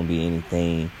probably not gonna be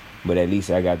anything, but at least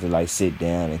I got to like sit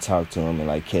down and talk to them and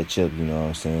like catch up, you know what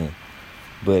I'm saying.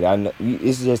 But I know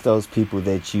it's just those people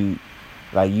that you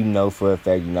like, you know for a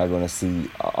fact you're not gonna see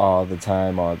all the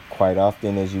time or quite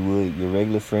often as you would your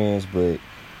regular friends, but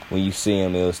when you see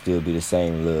them, it'll still be the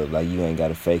same love. Like, you ain't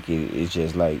gotta fake it. It's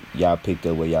just like y'all picked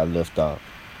up where y'all left off.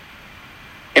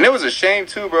 And it was a shame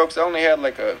too, bro, because I only had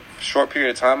like a short period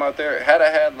of time out there. Had I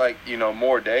had like, you know,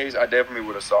 more days, I definitely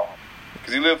would have saw him.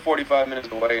 Because he lived 45 minutes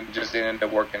away and just didn't end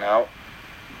up working out.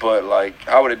 But like,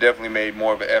 I would have definitely made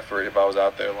more of an effort if I was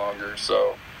out there longer.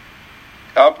 So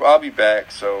I'll be back.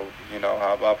 So, you know,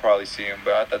 I'll probably see him.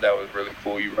 But I thought that was really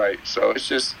cool. You're right. So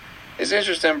it's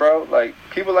interesting, bro. Like,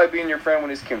 people like being your friend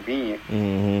when it's convenient.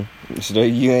 Mm-hmm. So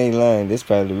you ain't lying. That's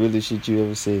probably the realest shit you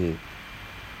ever said.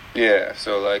 Yeah.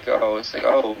 So like, it's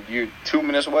like, you're 2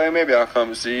 minutes away. Maybe I'll come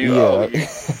and see you. Yeah.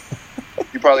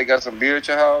 You probably got some beer at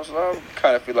your house. I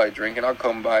kind of feel like drinking. I'll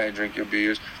come by and drink your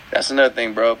beers. That's another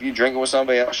thing, bro. If you drinking with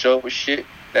somebody else, show up with shit,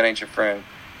 that ain't your friend.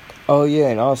 Oh, yeah,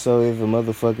 and also, if a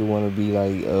motherfucker want to be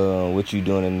like, what you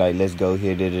doing tonight? Let's go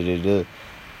here, da-da-da-da.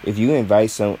 If you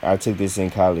invite I took this in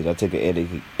college. I took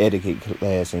an etiquette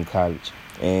class in college.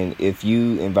 And if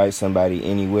you invite somebody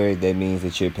anywhere, that means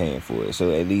that you're paying for it.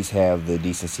 So at least have the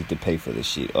decency to pay for the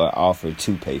shit, or offer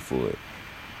to pay for it.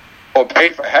 Or pay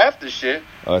for half the shit.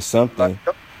 Or something.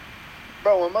 Like,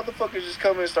 bro, when motherfuckers just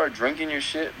come in and start drinking your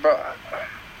shit, bro,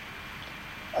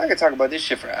 I could talk about this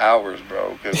shit for hours,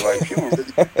 bro. Because, like, people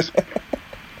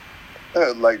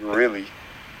really, like, really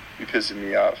be pissing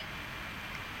me off.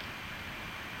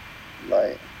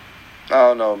 Like, I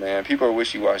don't know, man. People are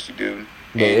wishy-washy, dude.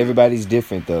 But everybody's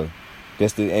different, though.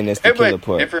 That's the killer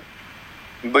part. Different,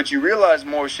 but you realize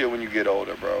more shit when you get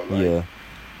older, bro. Like, yeah.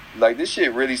 Like, this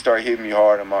shit really started hitting me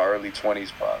hard in my early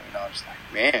 20s, probably. And I was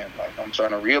like, man, like, I'm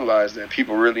trying to realize that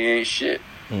people really ain't shit.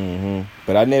 Mm-hmm.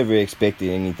 But I never expected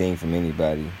anything from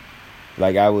anybody.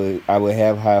 Like, I would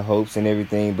have high hopes and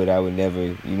everything, but I would never,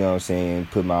 you know what I'm saying,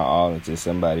 put my all into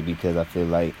somebody, because I feel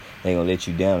like they gonna let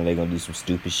you down and they gonna do some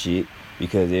stupid shit,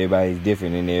 because everybody's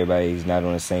different and everybody's not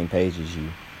on the same page as you.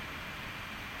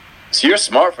 So you're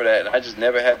smart for that. I just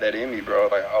never had that in me, bro.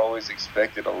 Like, I always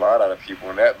expected a lot out of people,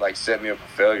 and that, like, set me up for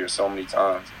failure so many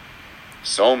times.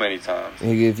 So many times.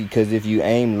 Because if you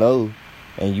aim low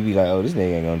and you be like, oh, this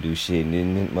nigga ain't gonna do shit, and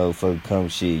then this motherfucker come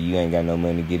shit, you ain't got no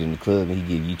money to get in the club, and he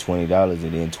give you $20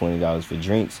 and then $20 for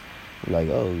drinks, you're like,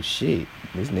 oh, shit,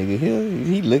 this nigga here,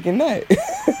 he looking that.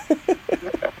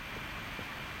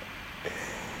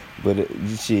 But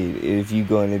shit, if you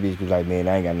go in there, bitch, be like, man,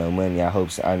 I ain't got no money.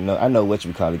 I know what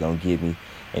you call it gonna give me.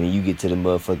 And then you get to the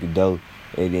motherfucking door,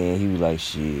 and then he was like,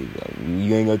 shit, like,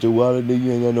 you ain't got your wallet, nigga,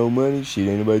 you ain't got no money. Shit,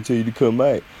 ain't nobody tell you to come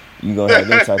out. You gonna have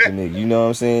them type of nigga. You know what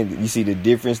I'm saying? You see the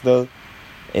difference though?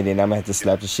 And then I'm gonna have to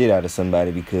slap the shit out of somebody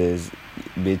because,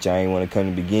 bitch, I ain't want to come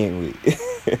to begin with.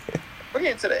 We're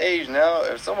getting to the age now.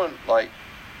 If someone, like,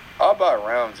 I'll buy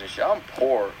rounds and shit. I'm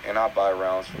poor and I buy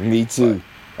rounds for me too.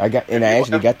 Like, I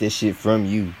actually got this shit from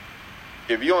you.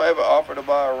 If you don't ever offer to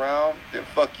buy a round, then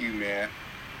fuck you, man.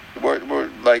 We're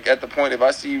like at the point, if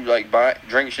I see you like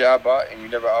drink shit I bought and you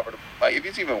never offer to, like, if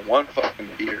it's even one fucking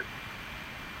beer,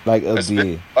 like a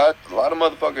beer. A lot of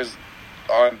motherfuckers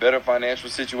are in better financial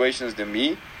situations than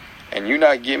me, and you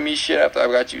not getting me shit after I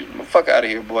got you. Fuck out of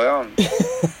here, boy.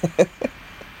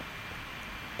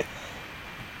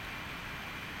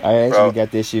 I actually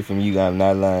got that shit from you. I'm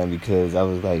not lying, because I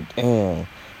was like, damn.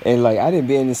 And, like, I didn't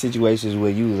be in the situations where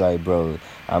you was like, bro,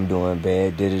 I'm doing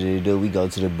bad, da-da-da-da. We go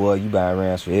to the boy, you buying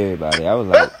rounds for everybody. I was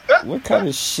like, what kind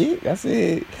of shit? I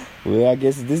said, well, I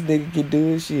guess this nigga can do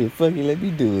it. Shit, fuck it, let me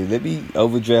do it. Let me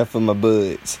overdraft for my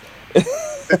buds.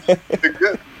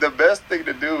 The best thing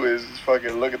to do is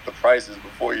fucking look at the prices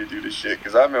before you do the shit.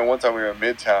 Because I remember one time we were in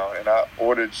Midtown, and I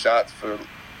ordered shots for,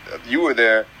 you were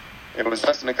there. It was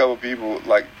just a couple people,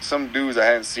 like some dudes I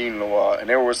hadn't seen in a while, and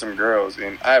there were some girls,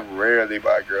 and I rarely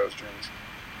buy girls drinks.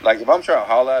 Like, if I'm trying to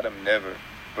holler at them, never.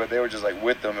 But they were just like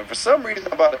with them, and for some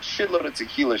reason I bought a shitload of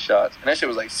tequila shots, and that shit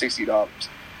was like $60.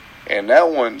 And that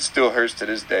one still hurts to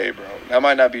this day, bro. That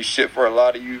might not be shit for a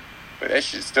lot of you, but that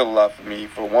shit's still a lot for me.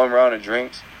 For one round of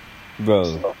drinks, bro.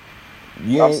 So,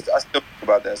 I still think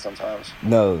about that sometimes.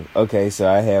 No, okay, so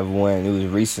I have one. It was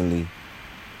recently.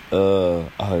 When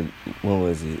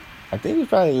was it? I think it was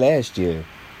probably last year.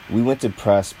 We went to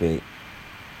Prospect,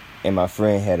 and my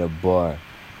friend had a bar,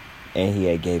 and he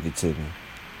had gave it to me,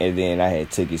 and then I had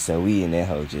took it. So we in that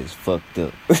hoe just fucked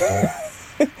up.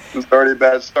 It's already a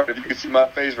bad start. If you can see my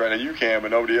face right now, you can, but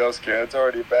nobody else can. It's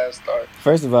already a bad start.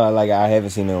 First of all, like, I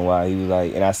haven't seen him in a while. He was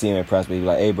like, and I see him at Prospect. He was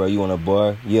like, "Hey, bro, you want a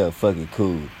bar?" Yeah, fuck it,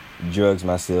 cool. Drugs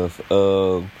myself.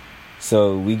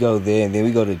 So we go there, and then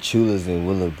we go to Chula's in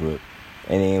Willowbrook,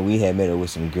 and then we had met up with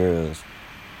some girls,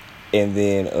 and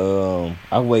then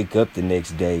I wake up the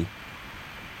next day,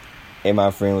 and my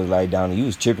friend was like, "Donnie, you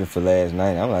was tripping for last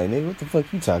night." I'm like, "Nigga, what the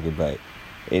fuck you talking about?"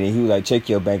 And then he was like, "Check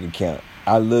your bank account."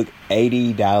 I look,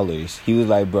 $80. He was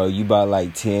like, "Bro, you bought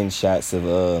like 10 shots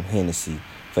of Hennessy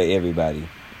for everybody."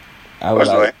 I was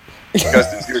like,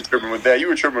 Justice, you were tripping with that. You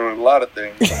were tripping with a lot of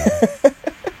things.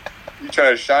 You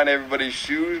trying to shine everybody's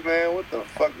shoes, man? What the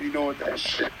fuck are you doing with that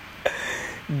shit?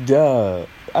 Duh.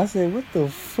 I said, "What the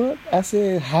fuck?" I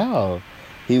said, "How?"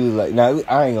 He was like, "Nah,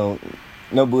 I ain't gonna,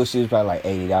 no bullshit, it was probably like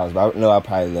 $80, but I know I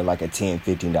probably left like a $10,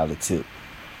 $15 tip."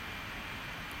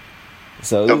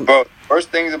 So, bro, first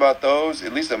things about those,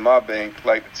 at least at my bank,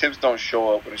 like, the tips don't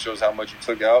show up when it shows how much you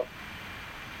took out.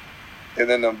 And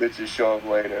then them bitches show up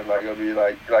later. Like, it'll be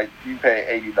like you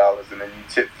pay $80 and then you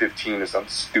tip 15 or something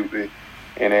stupid.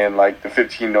 And then, like, the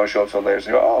 15 don't show up till later.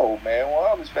 So, oh, man, well,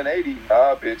 I'm going to spend 80.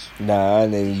 Nah, bitch. Nah,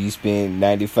 and then you spend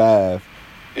 95.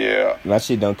 Yeah. My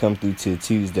shit don't come through till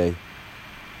Tuesday.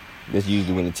 That's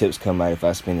usually when the tips come out if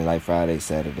I spend it like Friday,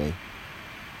 Saturday.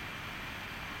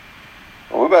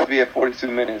 Well, we're about to be at 42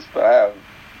 minutes, but I have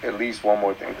at least one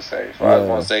more thing to say. So I just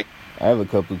want to say, I have a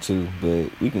couple too, but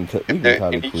we can call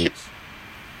it quits.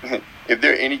 If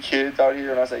there are any kids out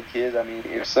here, and I say kids, I mean,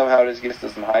 if somehow this gets to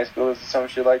some high schoolers or some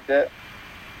shit like that,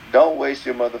 don't waste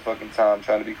your motherfucking time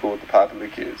trying to be cool with the popular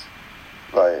kids.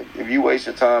 Like, if you waste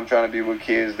your time trying to be with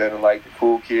kids that are like the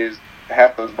cool kids,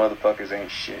 half those motherfuckers ain't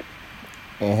shit.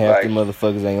 And half the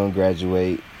motherfuckers ain't gonna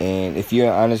graduate. And if you're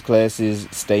in honors classes,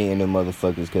 stay in the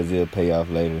motherfuckers because it'll pay off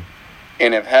later.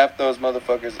 And if half those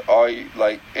motherfuckers are,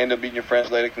 like, end up being your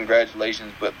friends later,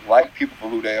 congratulations. But like people for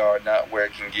who they are, not where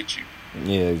it can get you.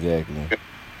 Yeah, exactly.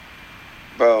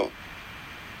 Bro,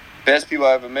 best people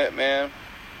I ever met, man.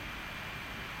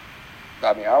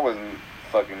 I mean, I wasn't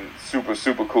fucking super,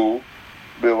 super cool.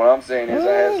 But what I'm saying is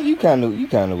I had... You kind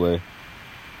of were.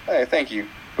 Hey, thank you.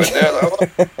 But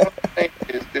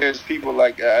there's people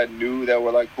like I knew that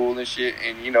were like cool and shit,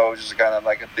 and you know, it's just kind of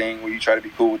like a thing where you try to be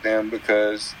cool with them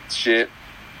because shit.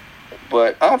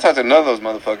 But I don't talk to none of those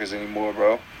motherfuckers anymore,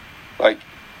 bro. Like,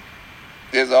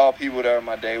 there's all people that are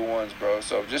my day ones, bro.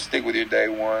 So just stick with your day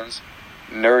ones,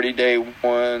 nerdy day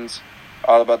ones,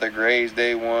 all about the grades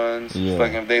day ones. Yeah.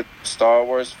 Fucking if they Star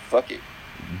Wars, fuck it.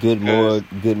 Good more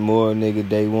nigga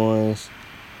day ones.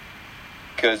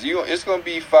 Because it's going to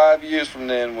be 5 years from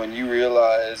then when you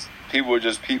realize people are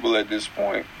just people at this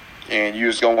point. And you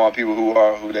just going to want people who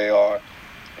are who they are.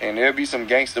 And there'll be some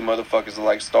gangster motherfuckers that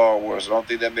like Star Wars. I don't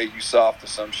think that make you soft or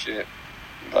some shit.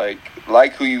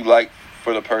 Like who you like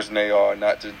for the person they are,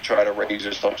 not to try to raise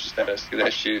their social status. Because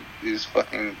that shit is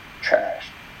fucking trash.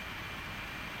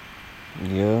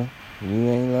 Yeah, you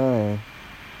ain't lying.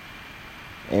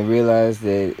 And realize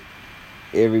that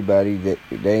everybody that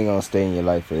they ain't gonna stay in your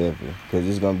life forever, because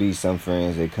there's gonna be some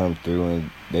friends that come through and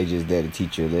they just there to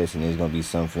teach you a lesson. There's gonna be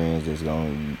some friends that's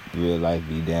gonna real life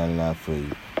be down and out for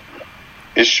you.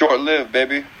 It's short lived,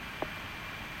 baby.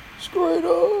 Straight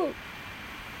up.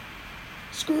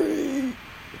 Scream.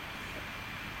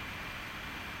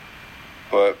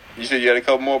 But you said you had a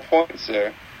couple more points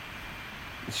there.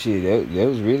 Shit, that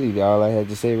was really all I had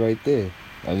to say right there.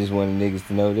 I just wanted niggas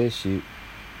to know that shit.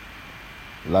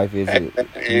 Life is you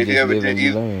just live and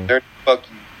you learn. Dirty fuck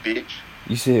you, bitch.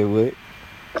 You said what?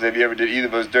 I said, if you ever did either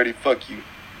of us dirty fuck you.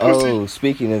 Oh,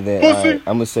 speaking of that, right,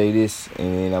 I'm gonna say this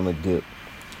and then I'm gonna dip.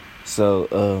 So,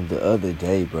 the other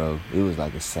day, bro, it was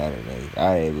like a Saturday.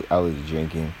 I was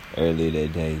drinking earlier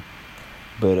that day,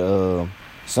 but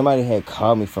somebody had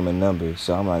called me from a number,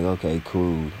 so I'm like, okay,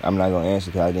 cool. I'm not gonna answer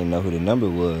because I didn't know who the number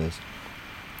was.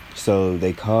 So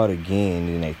they called again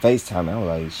and they FaceTime me. I was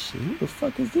like, shit, who the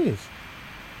fuck is this?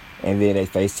 And then they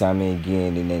FaceTime me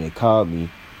again, and then they called me.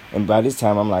 And by this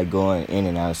time, I'm like going in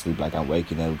and out of sleep. Like I'm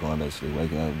waking up, going back to sleep,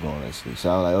 waking up, going back to sleep.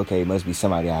 So I'm like, okay, it must be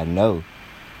somebody I know.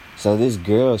 So this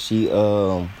girl, she,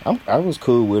 I was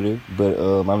cool with her, but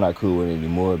I'm not cool with her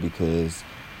anymore because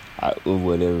of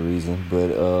whatever reason.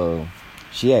 But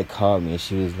she had called me and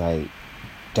she was like,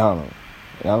 Donald.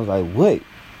 And I was like, what?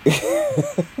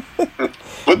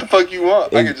 What the fuck you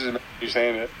want? I can just imagine you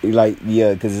saying that. Like,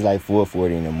 yeah, because it's like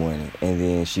 4:40 in the morning. And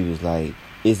then she was like,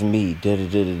 it's me,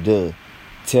 da-da-da-da-da.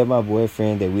 Tell my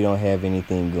boyfriend that we don't have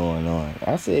anything going on.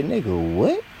 I said, nigga,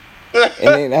 what? And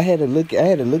then I had to look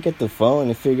at the phone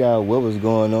and figure out what was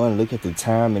going on, look at the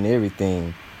time and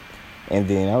everything. And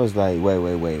then I was like, wait.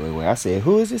 I said,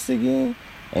 who is this again?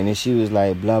 And then she was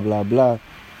like, blah, blah, blah.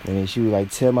 And then she was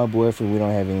like, tell my boyfriend we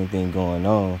don't have anything going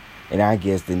on. And I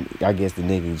guess the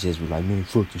nigga just was like, man,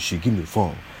 fuck this shit, give me the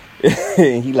phone.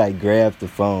 And he like grabbed the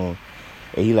phone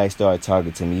and he like started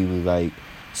talking to me. He was like,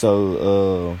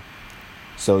 so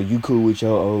you cool with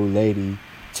your old lady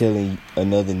telling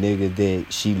another nigga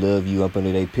that she love you up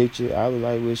under their picture? I was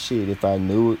like, well, shit, if I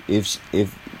knew, if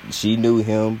she knew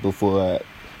him before,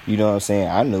 you know what I'm saying,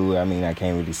 I knew her, I mean, I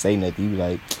can't really say nothing. He was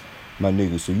like, my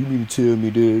nigga, so you mean to tell me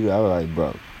that? I was like,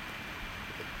 bro,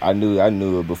 I knew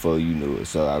her before you knew her,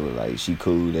 so I was like, she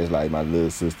cool, that's like my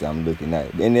little sister I'm looking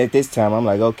at. And at this time, I'm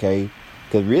like, okay,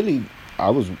 because really, I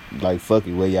was like, fuck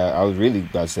it, I was really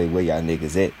about to say, where y'all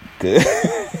niggas at? Because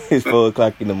it's 4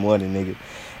 o'clock in the morning, nigga.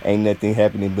 Ain't nothing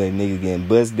happening but nigga getting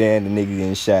bust down and nigga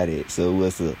getting shot at. So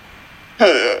what's up?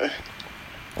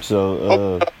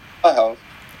 So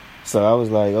I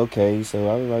was like, okay. So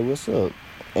I was like, what's up?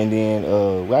 And then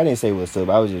I didn't say what's up.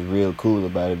 I was just real cool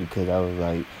about it because I was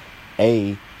like,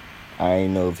 A, I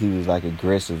didn't know if he was like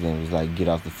aggressive and was like, get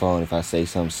off the phone if I say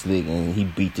something slick, and he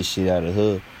beat the shit out of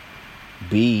her.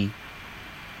 B,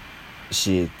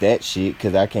 that shit,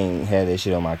 because I can't have that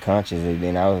shit on my conscience. And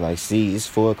then I was like, see, it's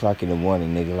 4 o'clock in the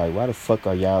morning, nigga. Like, why the fuck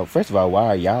are y'all, first of all, why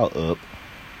are y'all up?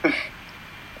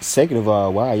 Second of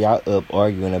all, why are y'all up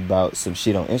arguing about some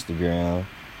shit on Instagram?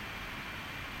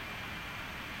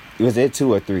 Was that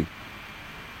 2 or 3?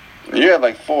 You had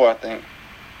like 4, I think.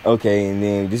 Okay, and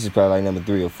then this is probably like number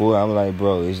 3 or 4. I'm like,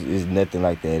 bro, it's nothing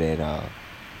like that at all.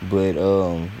 But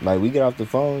like we get off the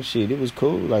phone, shit, it was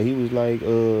cool. Like he was like,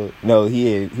 no,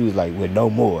 he was like, with no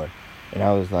more, and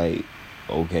I was like,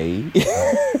 okay.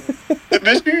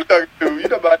 Bitch, who you talking to? You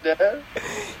know about that?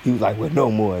 He was like, with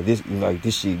no more. This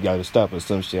shit gotta stop or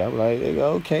some shit. I was like,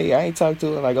 okay, I ain't talked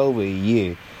to him like over a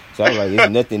year. So I was like, it's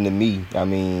nothing to me. I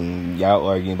mean, y'all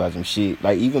arguing about some shit.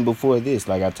 Like even before this,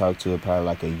 like I talked to her probably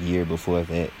like a year before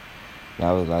that, and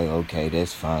I was like, okay,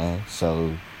 that's fine.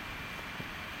 So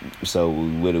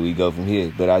where do we go from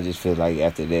here? But I just feel like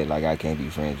after that, like I can't be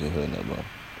friends with her no more.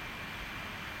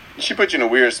 She put you in a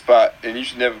weird spot, and you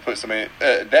should never put somebody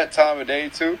that time of day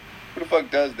too. Who the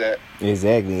fuck does that?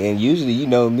 Exactly. And usually, you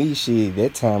know me, shit,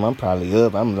 that time I'm probably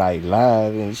up. I'm like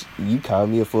live, and you call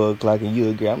me at 4 o'clock and you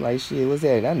agree. I'm like, shit, what's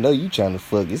that? And I know you trying to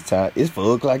fuck. It's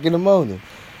 4 o'clock in the morning.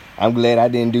 I'm glad I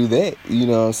didn't do that. You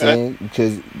know what I'm saying?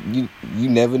 Because you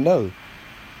never know.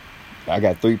 I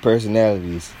got 3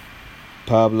 personalities.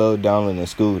 Pablo, Donald, and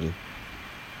Scooter.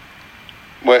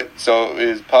 What? So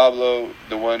is Pablo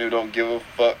the one who don't give a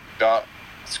fuck?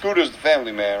 Scooter's the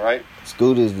family man, right?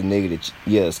 Scooter's the nigga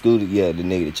the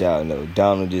nigga that y'all know.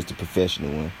 Donald is the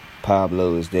professional one.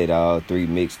 Pablo is that all 3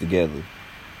 mixed together.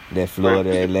 That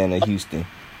Florida, Atlanta, Houston.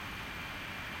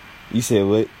 You said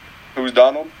what? Who's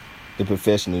Donald? The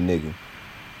professional nigga.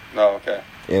 No, okay.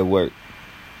 At work.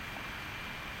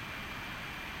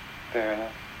 Fair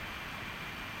enough.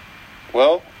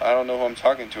 Well, I don't know who I'm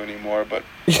talking to anymore, but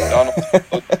Donald,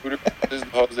 this is the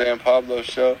Jose and Pablo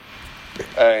show.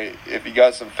 Hey, if you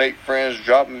got some fake friends,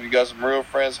 drop them. If you got some real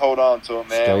friends, hold on to them,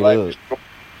 man. Straight up.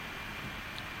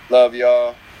 Love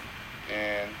y'all,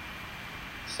 and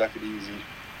suck it easy.